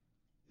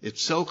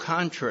 It's so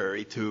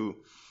contrary to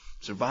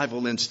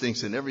survival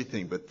instincts and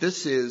everything, but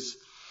this is,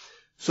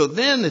 so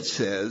then it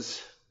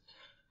says,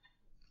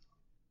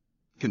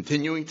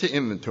 continuing to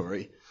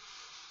inventory,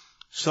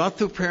 sought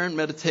through prayer and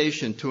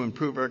meditation to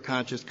improve our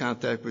conscious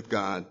contact with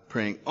God,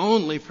 praying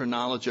only for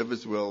knowledge of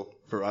His will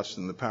for us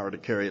and the power to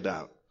carry it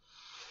out.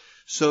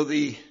 So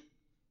the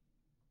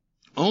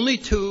only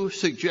 2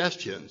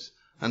 suggestions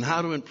on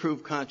how to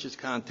improve conscious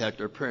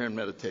contact are prayer and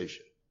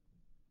meditation.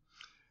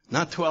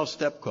 Not 12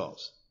 step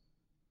calls.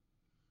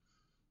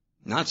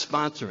 Not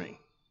sponsoring.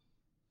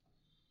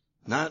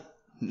 Not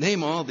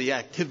name all the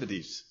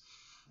activities.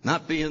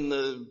 Not being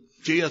the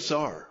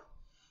GSR.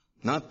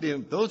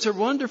 Those are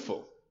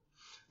wonderful.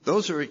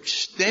 Those are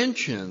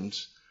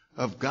extensions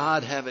of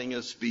God having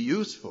us be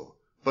useful.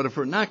 But if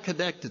we're not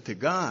connected to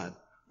God,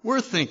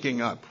 we're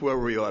thinking up where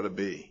we ought to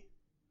be.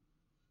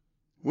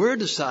 We're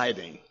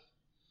deciding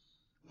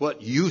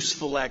what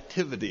useful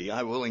activity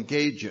I will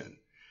engage in.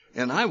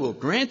 And I will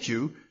grant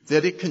you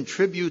that it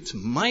contributes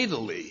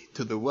mightily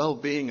to the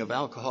well-being of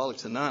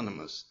Alcoholics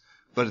Anonymous,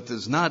 but it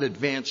does not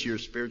advance your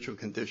spiritual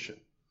condition.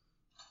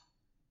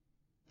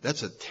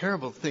 That's a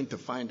terrible thing to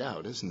find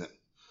out, isn't it?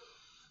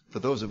 For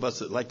those of us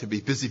that like to be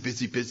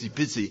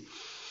busy,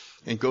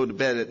 and go to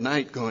bed at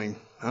night going,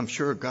 I'm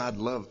sure God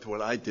loved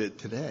what I did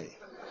today.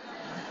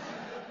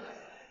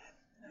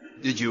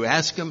 Did you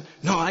ask Him?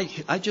 No,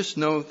 I just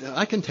know,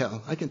 I can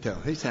tell.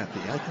 He's happy,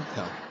 I can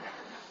tell.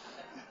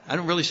 I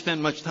don't really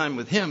spend much time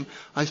with Him.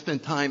 I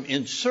spend time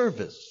in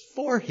service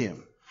for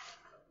Him.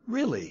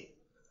 Really?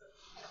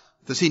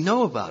 Does He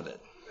know about it?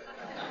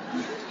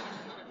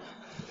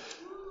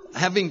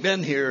 Having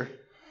been here,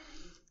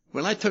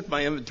 when I took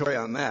my inventory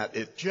on that,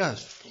 it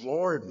just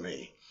floored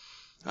me.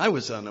 I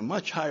was on a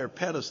much higher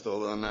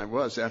pedestal than I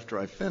was after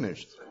I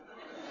finished.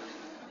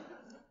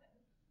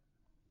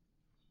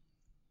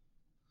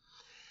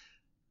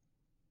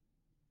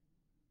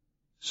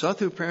 Sought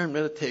through prayer and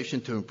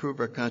meditation to improve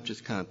our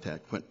conscious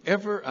contact.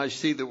 Whenever I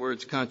see the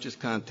words conscious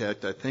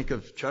contact, I think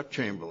of Chuck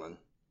Chamberlain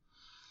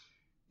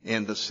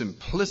and the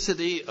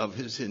simplicity of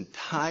his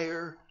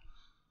entire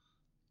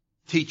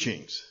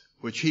teachings,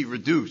 which he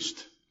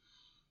reduced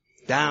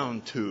down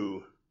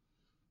to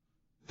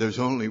there's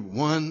only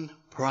one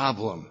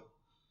problem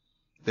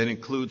that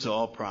includes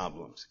all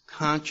problems: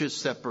 conscious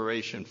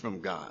separation from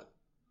God.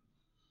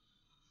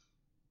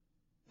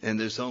 And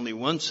there's only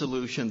one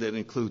solution that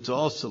includes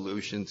all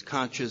solutions: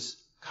 conscious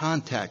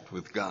contact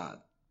with God.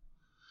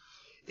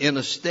 In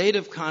a state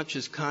of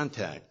conscious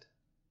contact,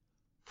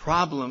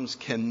 problems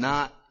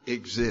cannot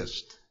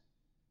exist.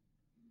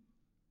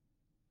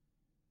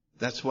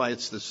 That's why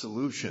it's the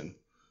solution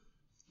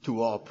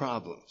to all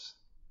problems.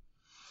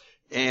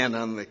 And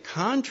on the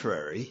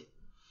contrary,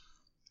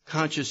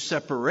 conscious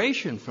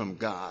separation from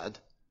God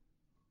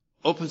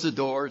opens the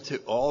door to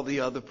all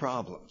the other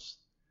problems.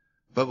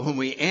 But when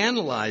we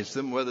analyze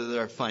them, whether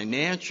they're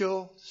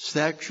financial,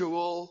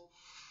 sexual,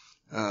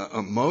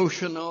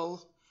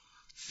 emotional,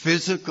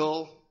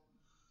 physical,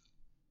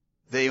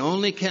 they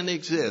only can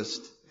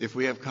exist if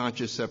we have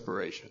conscious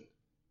separation.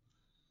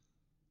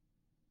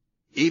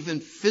 Even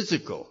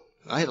physical.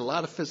 I had a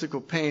lot of physical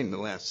pain the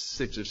last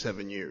 6 or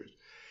 7 years.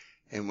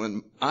 And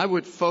when I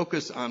would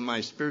focus on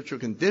my spiritual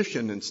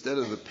condition instead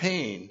of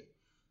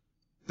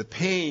the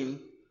pain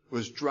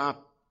was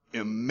dropped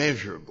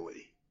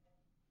immeasurably.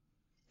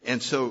 And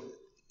so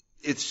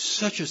it's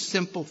such a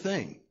simple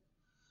thing: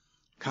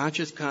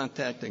 conscious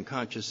contact and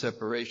conscious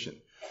separation.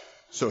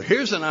 So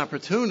here's an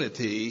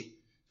opportunity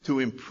to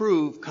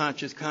improve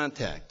conscious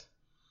contact.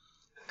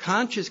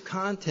 Conscious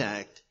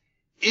contact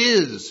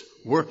is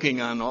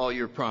working on all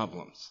your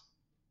problems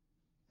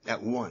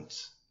at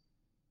once.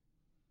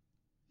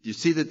 Do you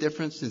see the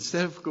difference?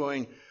 Instead of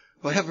going,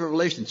 well, I have a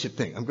relationship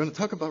thing. I'm going to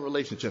talk about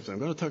relationships. I'm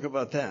going to talk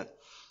about that.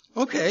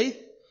 Okay.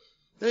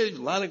 There's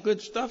a lot of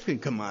good stuff can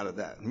come out of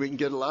that. And we can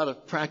get a lot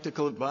of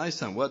practical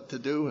advice on what to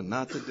do and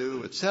not to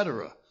do,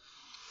 etc.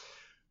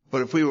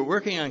 But if we were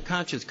working on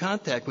conscious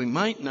contact, we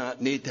might not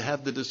need to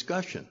have the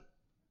discussion,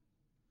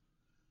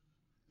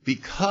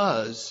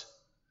 because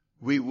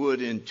we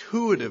would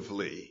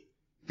intuitively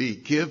be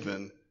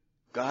given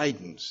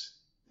guidance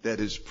that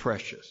is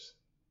precious.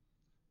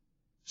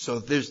 So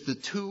there's the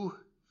two,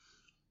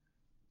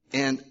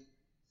 and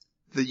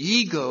the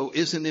ego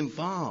isn't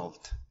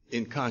involved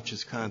in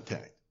conscious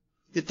contact.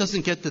 It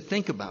doesn't get to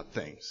think about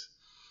things.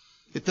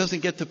 It doesn't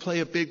get to play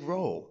a big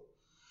role.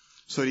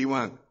 So do you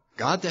want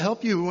God to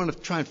help you, or you want to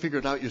try and figure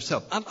it out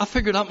yourself? I'll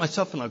figure it out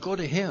myself, and I'll go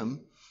to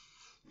Him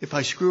if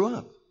I screw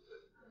up.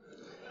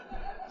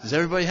 Does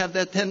everybody have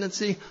that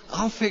tendency?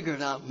 I'll figure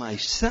it out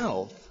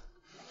myself,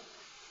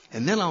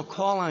 and then I'll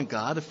call on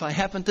God if I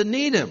happen to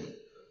need Him.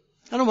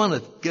 I don't want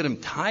to get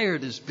Him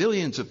tired as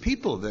billions of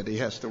people that He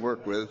has to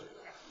work with.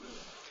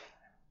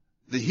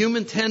 The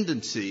human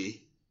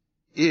tendency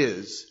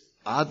is,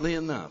 oddly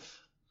enough,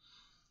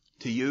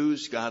 to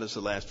use God as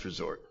a last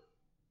resort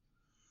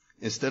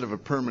instead of a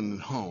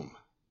permanent home.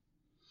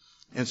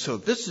 And so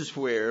this is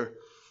where,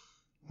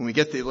 when we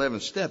get to the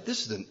 11th step,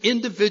 this is an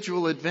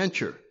individual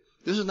adventure.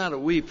 This is not a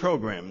we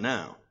program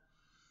now.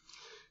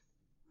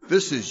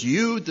 This is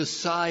you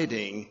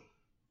deciding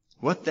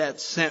what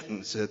that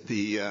sentence at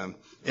the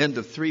end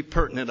of 3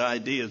 pertinent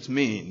ideas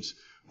means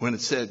when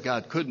it said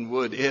God could and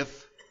would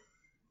if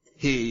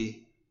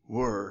He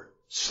were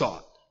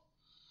sought.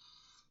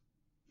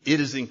 It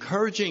is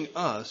encouraging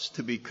us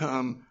to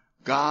become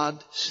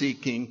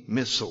God-seeking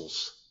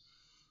missiles.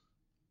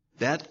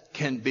 That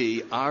can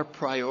be our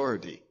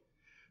priority.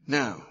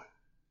 Now,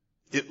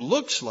 it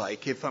looks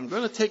like if I'm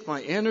going to take my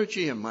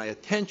energy and my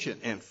attention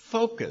and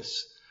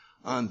focus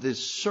on this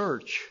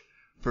search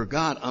for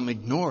God, I'm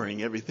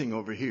ignoring everything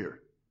over here.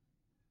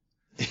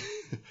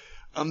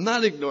 I'm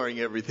not ignoring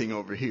everything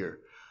over here.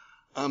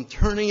 I'm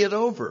turning it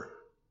over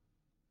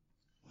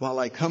while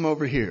I come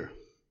over here.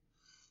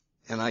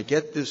 And I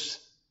get this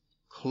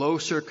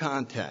closer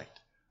contact.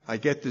 I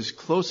get this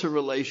closer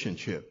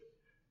relationship.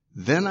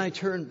 Then I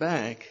turn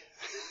back.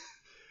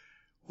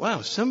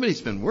 Wow,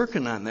 somebody's been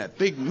working on that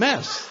big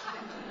mess.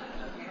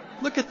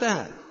 Look at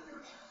that.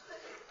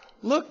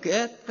 Look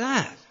at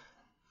that.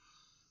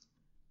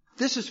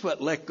 This is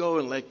what let go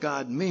and let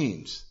God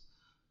means.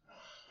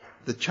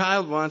 The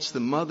child wants the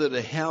mother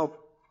to help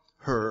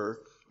her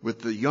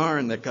with the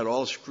yarn that got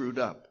all screwed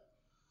up.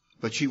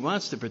 But she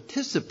wants to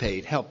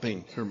participate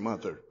helping her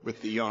mother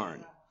with the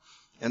yarn.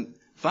 And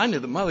finally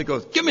the mother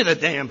goes, give me the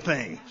damn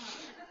thing.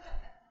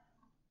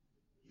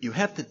 You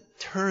have to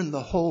turn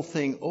the whole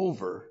thing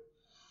over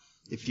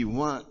if you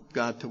want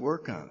God to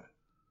work on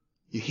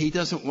it. He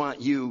doesn't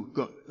want you,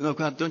 no,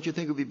 God, don't you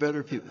think it would be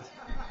better if you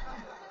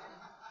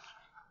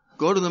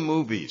go to the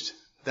movies?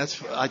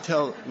 That's what I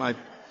tell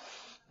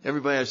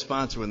everybody I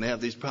sponsor when they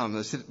have these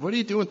problems. I said, what are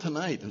you doing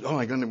tonight? Oh,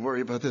 I'm going to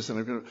worry about this.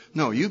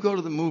 No, you go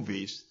to the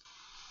movies.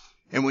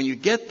 And when you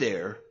get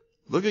there,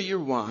 look at your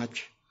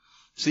watch,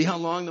 see how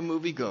long the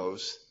movie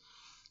goes.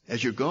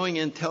 As you're going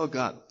in, tell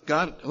God,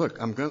 God, look,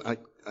 I'm going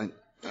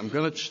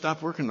to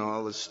stop working on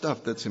all this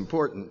stuff that's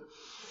important.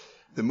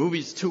 The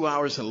movie's 2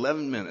 hours and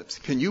 11 minutes.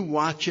 Can you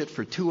watch it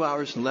for 2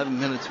 hours and 11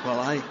 minutes while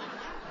I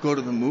go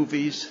to the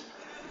movies?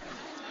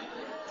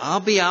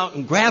 I'll be out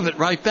and grab it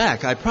right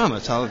back. I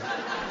promise. I'll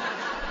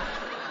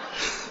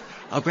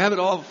grab it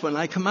all when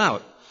I come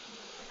out.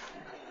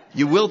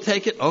 You will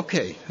take it?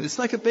 Okay. It's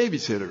like a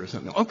babysitter or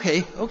something.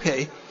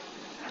 Okay.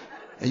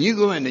 And you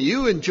go in and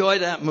you enjoy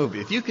that movie.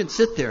 If you can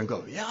sit there and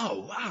go, yeah,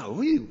 wow.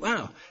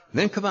 And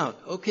then come out.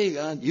 Okay,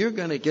 God, you're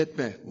going to get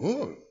back.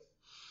 Whoa.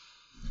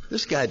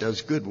 This guy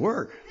does good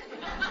work.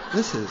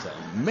 This is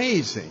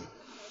amazing.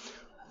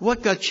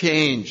 What got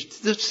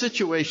changed? The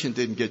situation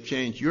didn't get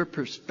changed. Your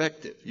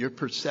perspective, your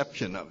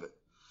perception of it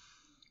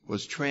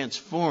was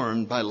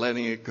transformed by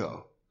letting it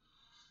go.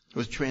 It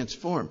was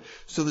transformed.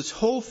 So this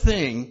whole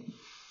thing,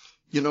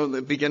 in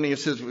the beginning it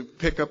says we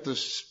pick up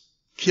this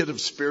kit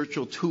of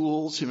spiritual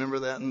tools. You remember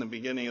that in the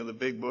beginning of the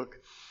big book?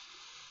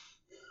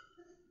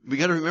 We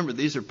got to remember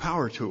these are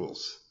power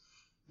tools.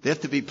 They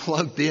have to be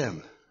plugged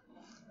in.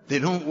 They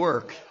don't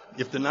work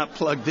if they're not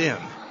plugged in.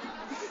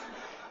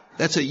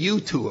 That's a you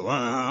tool.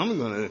 I'm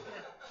going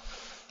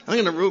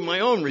to root my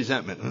own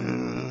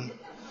resentment.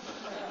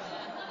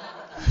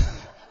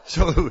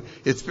 So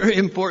it's very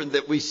important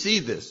that we see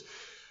this.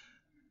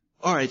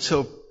 All right,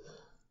 so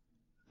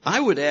I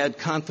would add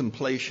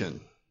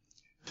contemplation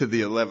to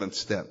the 11th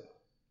step,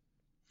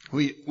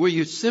 where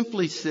you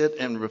simply sit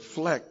and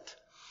reflect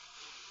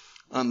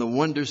on the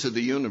wonders of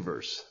the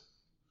universe.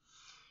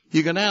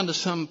 You go down to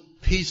some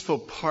peaceful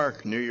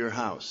park near your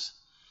house,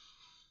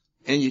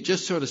 and you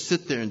just sort of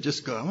sit there and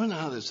just go, I wonder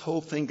how this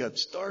whole thing got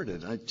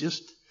started.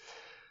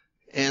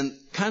 And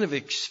kind of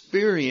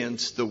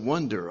experience the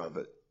wonder of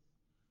it.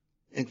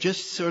 And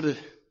just sort of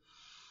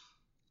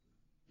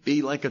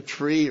be like a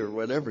tree or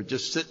whatever,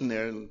 just sitting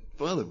there and,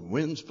 well, the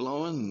wind's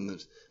blowing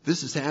and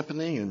this is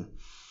happening. And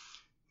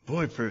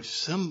boy, for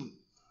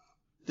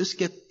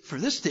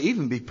this to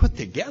even be put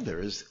together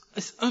is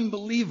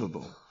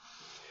unbelievable.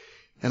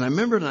 And I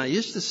remember I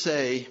used to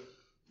say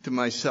to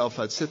myself,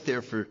 I'd sit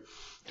there for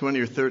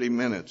 20 or 30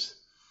 minutes.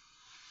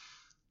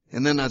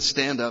 And then I'd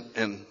stand up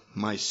and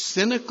my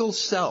cynical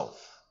self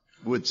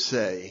would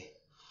say,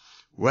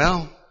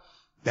 well,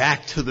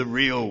 back to the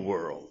real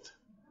world.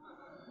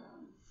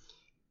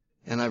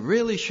 And I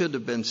really should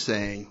have been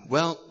saying,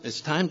 well, it's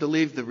time to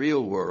leave the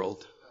real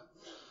world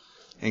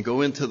and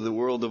go into the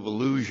world of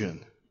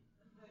illusion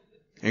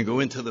and go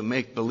into the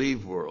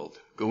make-believe world.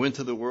 Go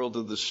into the world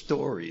of the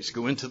stories.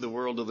 Go into the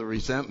world of the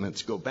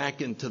resentments. Go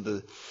back into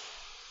the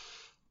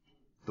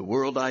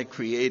world I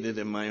created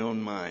in my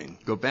own mind.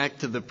 Go back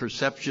to the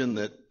perception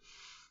that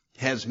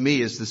has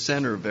me as the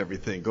center of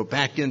everything. Go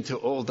back into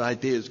old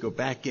ideas. Go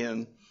back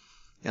in,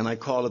 and I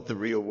call it the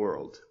real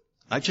world.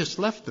 I just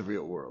left the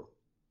real world.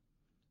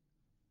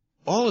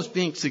 All that's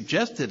being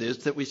suggested is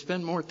that we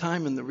spend more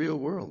time in the real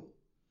world.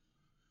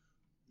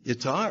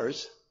 It's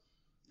ours.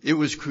 It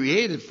was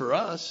created for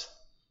us.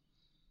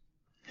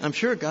 I'm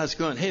sure God's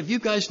going, hey, have you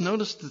guys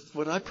noticed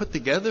what I put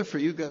together for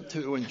you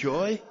to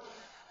enjoy?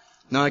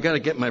 No, I got to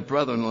get my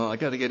brother-in-law. I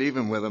got to get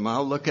even with him.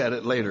 I'll look at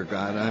it later,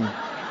 God.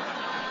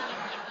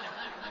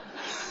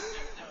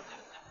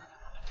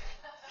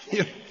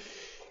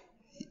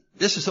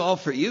 This is all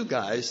for you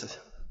guys.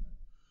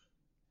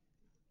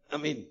 I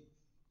mean,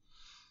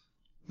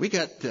 we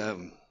got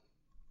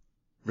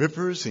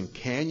rivers and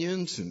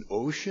canyons and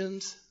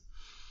oceans.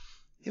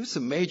 It was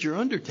a major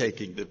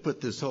undertaking to put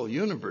this whole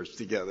universe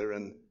together.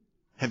 And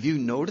have you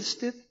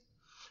noticed it?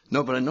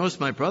 No, but I noticed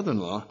my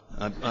brother-in-law.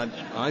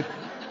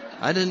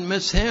 I didn't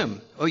miss him.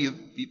 Oh,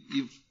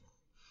 you've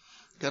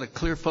got a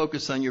clear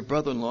focus on your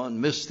brother-in-law and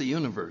missed the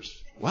universe.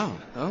 Wow.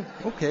 Oh,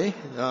 okay.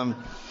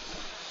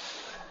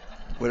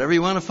 Whatever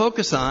you want to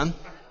focus on.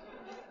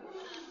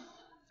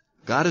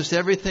 God is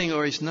everything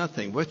or he's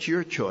nothing. What's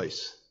your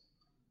choice?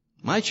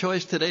 My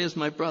choice today is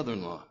my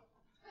brother-in-law.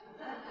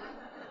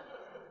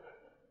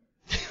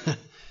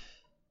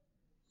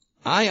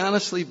 I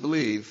honestly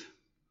believe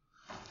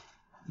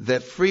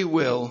that free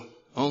will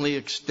only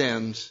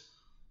extends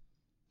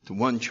to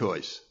one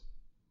choice.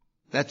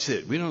 That's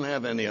it. We don't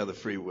have any other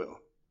free will.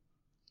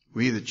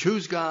 We either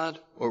choose God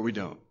or we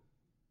don't.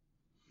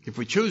 If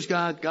we choose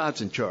God,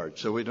 God's in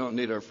charge, so we don't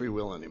need our free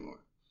will anymore.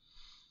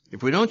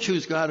 If we don't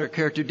choose God, our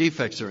character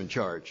defects are in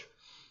charge,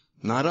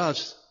 not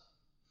us.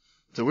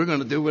 So we're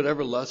going to do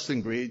whatever lust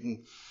and greed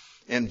and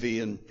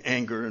envy and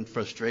anger and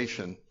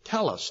frustration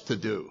tell us to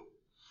do.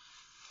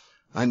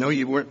 I know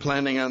you weren't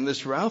planning on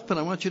this, Ralph, but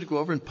I want you to go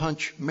over and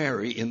punch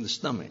Mary in the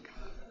stomach.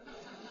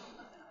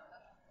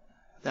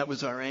 That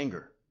was our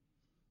anger.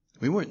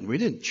 We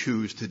didn't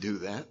choose to do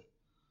that.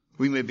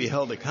 We may be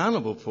held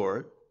accountable for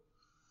it,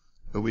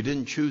 but we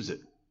didn't choose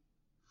it.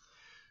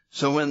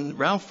 So when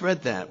Ralph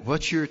read that,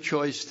 what's your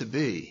choice to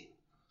be?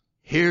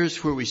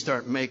 Here's where we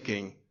start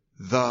making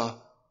the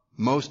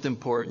most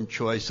important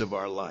choice of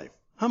our life.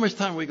 How much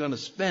time are we going to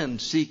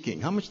spend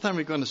seeking? How much time are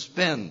we going to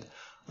spend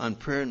on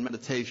prayer and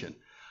meditation?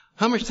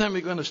 How much time are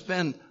we going to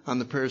spend on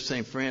the prayer of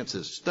St.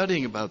 Francis,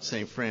 studying about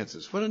St.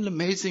 Francis? What an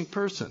amazing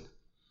person.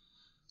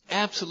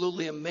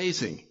 Absolutely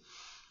amazing.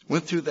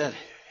 Went through that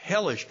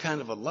hellish kind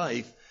of a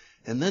life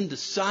and then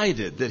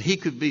decided that he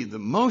could be the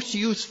most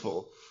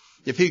useful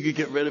if he could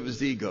get rid of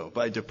his ego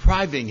by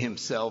depriving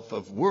himself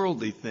of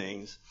worldly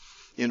things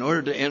in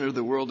order to enter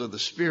the world of the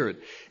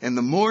Spirit. And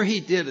the more he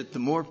did it, the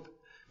more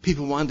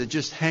people wanted to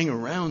just hang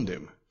around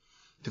him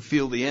to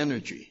feel the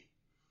energy.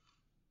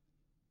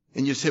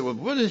 And you say, well,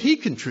 what did he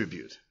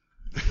contribute?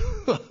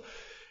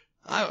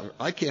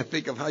 I can't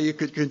think of how you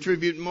could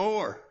contribute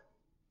more.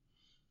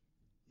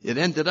 It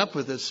ended up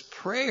with this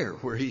prayer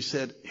where he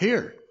said,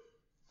 here,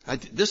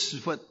 this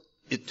is what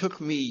it took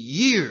me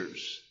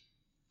years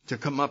to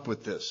come up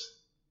with this,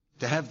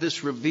 to have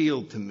this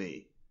revealed to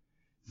me.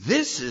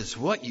 This is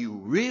what you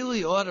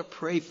really ought to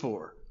pray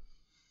for.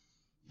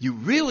 You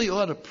really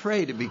ought to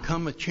pray to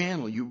become a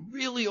channel. You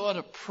really ought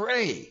to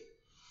pray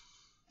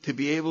to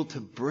be able to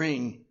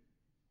bring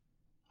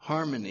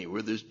harmony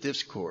where there's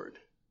discord,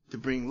 to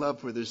bring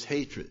love where there's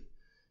hatred,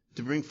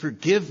 to bring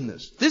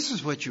forgiveness. This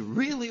is what you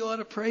really ought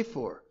to pray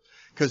for.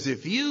 Because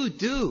if you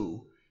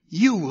do,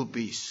 you will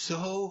be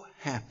so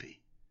happy.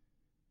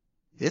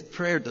 That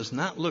prayer does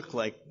not look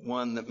like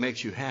one that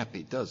makes you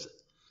happy, does it?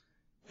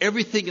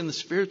 Everything in the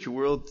spiritual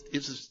world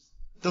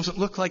doesn't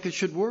look like it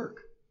should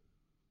work.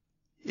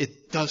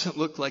 It doesn't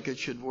look like it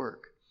should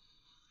work.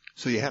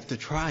 So you have to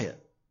try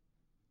it.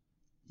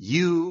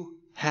 You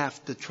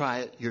have to try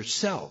it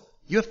yourself.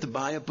 You have to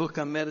buy a book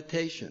on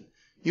meditation.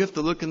 You have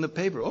to look in the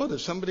paper. Oh,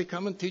 there's somebody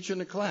coming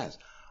teaching a class.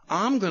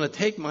 I'm going to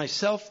take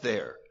myself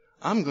there.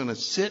 I'm going to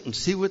sit and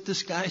see what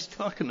this guy's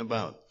talking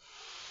about.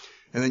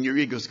 And then your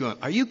ego's going,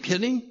 are you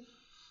kidding?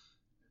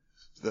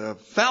 The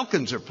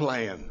Falcons are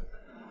playing.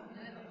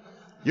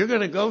 You're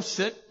going to go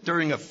sit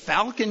during a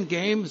Falcon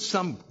game?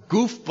 Some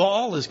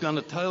goofball is going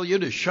to tell you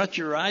to shut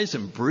your eyes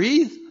and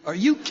breathe? Are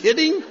you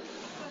kidding?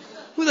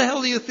 Who the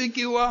hell do you think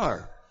you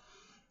are?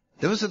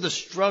 Those are the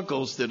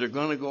struggles that are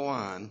going to go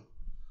on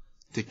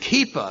to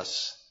keep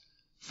us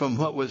from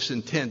what was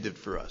intended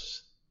for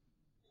us.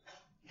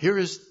 Here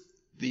is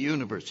the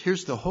universe.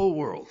 Here's the whole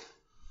world.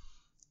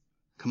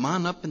 Come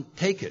on up and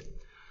take it.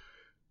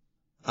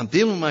 I'm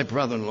dealing with my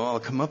brother-in-law. I'll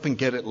come up and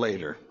get it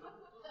later.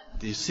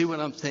 Do you see what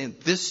I'm saying?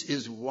 This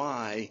is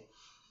why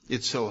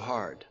it's so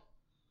hard.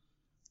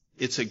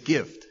 It's a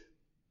gift.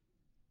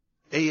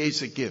 AA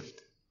is a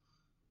gift.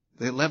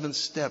 The 11th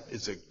step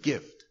is a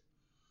gift.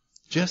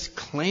 Just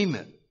claim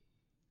it.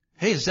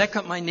 Hey, has that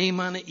got my name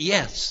on it?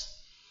 Yes.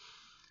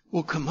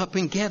 Well, come up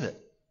and get it.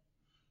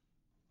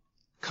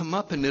 Come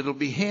up and it'll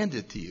be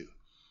handed to you.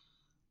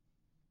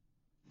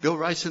 Bill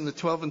writes in the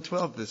 12 and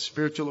 12, the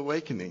spiritual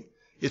awakening.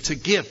 It's a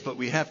gift, but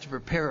we have to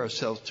prepare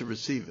ourselves to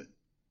receive it.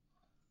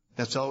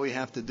 That's all we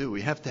have to do.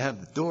 We have to have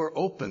the door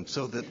open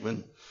so that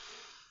when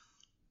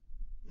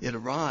it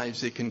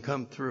arrives, it can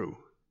come through.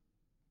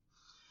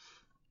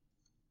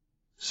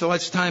 So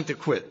it's time to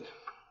quit.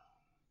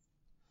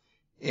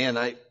 And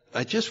I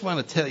just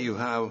want to tell you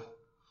how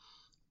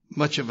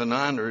much of an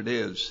honor it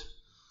is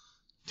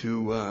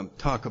to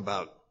talk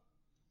about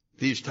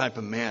these type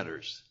of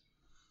matters.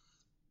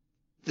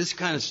 This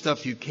kind of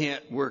stuff you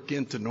can't work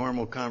into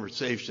normal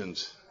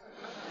conversations.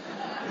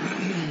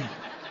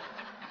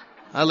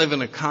 I live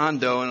in a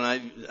condo,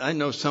 and I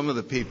know some of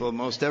the people.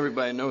 Most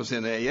everybody knows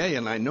in AA,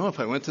 and I know if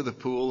I went to the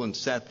pool and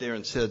sat there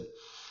and said,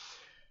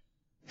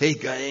 hey,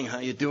 gang, how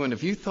you doing?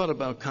 Have you thought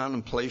about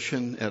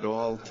contemplation at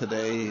all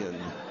today?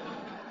 And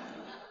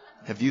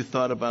have you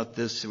thought about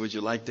this? Would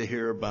you like to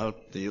hear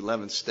about the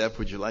 11th step?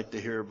 Would you like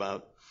to hear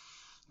about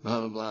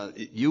blah, blah, blah?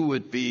 You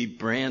would be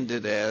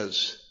branded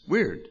as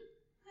weird.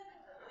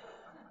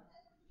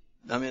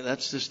 I mean,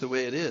 that's just the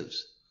way it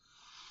is.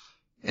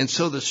 And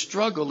so the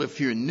struggle, if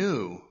you're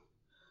new,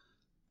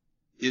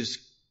 is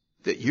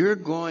that you're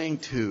going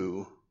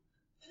to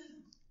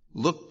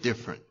look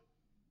different.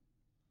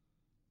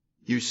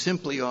 You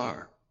simply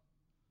are.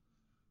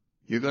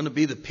 You're going to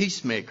be the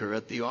peacemaker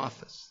at the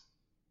office.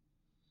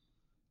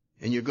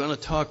 And you're going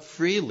to talk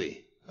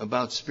freely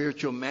about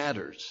spiritual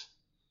matters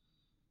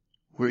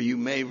where you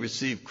may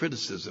receive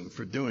criticism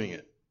for doing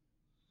it.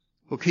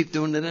 Well, keep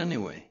doing it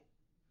anyway.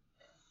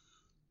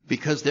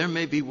 Because there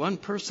may be one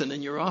person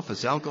in your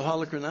office,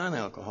 alcoholic or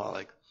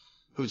non-alcoholic,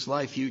 whose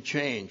life you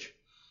change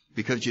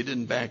because you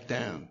didn't back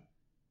down.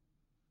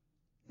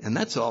 And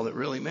that's all that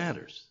really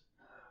matters.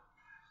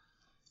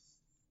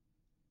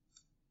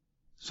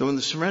 So when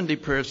the Serenity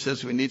Prayer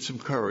says we need some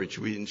courage,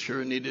 we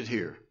sure need it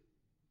here.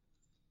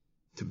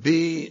 To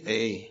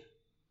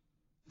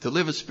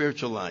live a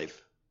spiritual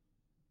life,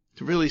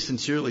 to really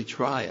sincerely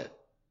try it,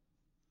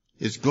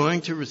 is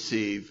going to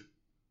receive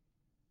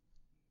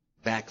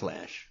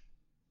backlash.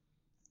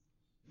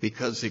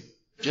 Because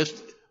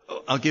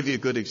I'll give you a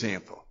good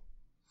example.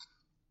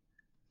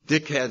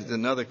 Dick had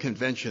another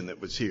convention that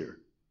was here.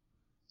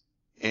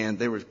 And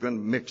they were going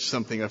to mix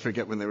something, I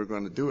forget when they were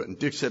going to do it. And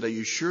Dick said, are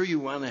you sure you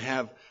want to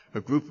have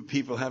a group of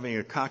people having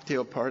a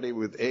cocktail party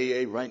with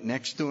AA right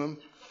next to him?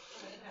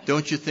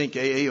 Don't you think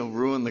AA will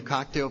ruin the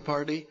cocktail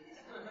party?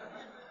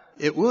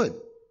 It would.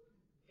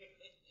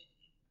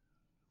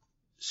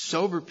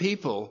 Sober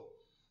people,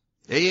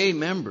 AA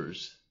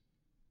members,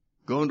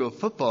 going to a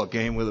football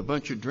game with a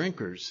bunch of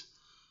drinkers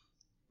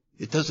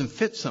it doesn't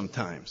fit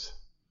sometimes.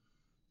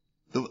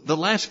 The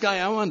last guy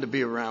I wanted to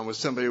be around was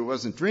somebody who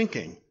wasn't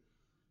drinking.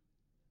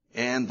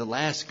 And the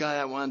last guy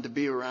I wanted to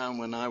be around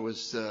when I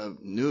was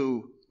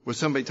new was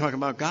somebody talking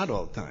about God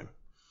all the time.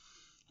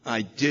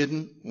 I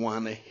didn't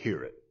want to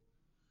hear it.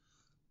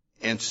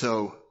 And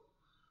so,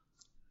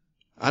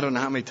 I don't know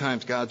how many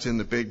times God's in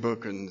the big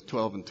book in the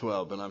 12 and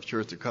 12, but I'm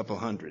sure it's a couple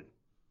hundred.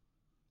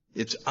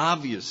 It's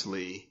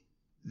obviously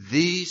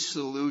the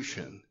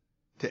solution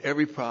to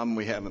every problem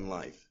we have in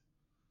life.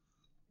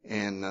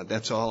 And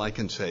that's all I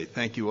can say.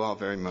 Thank you all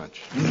very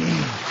much.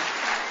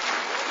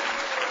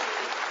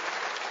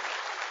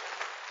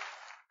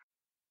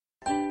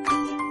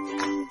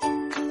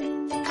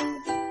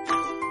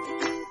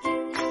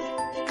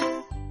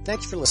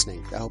 Thanks for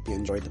listening. I hope you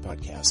enjoyed the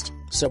podcast.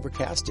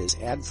 Sobercast is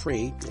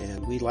ad-free,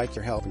 and we'd like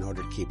your help in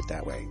order to keep it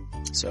that way.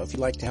 So if you'd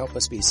like to help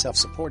us be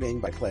self-supporting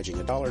by pledging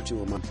 $1 or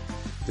 $2 a month,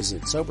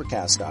 visit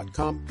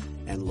Sobercast.com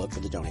and look for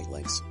the donate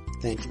links.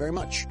 Thank you very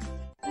much.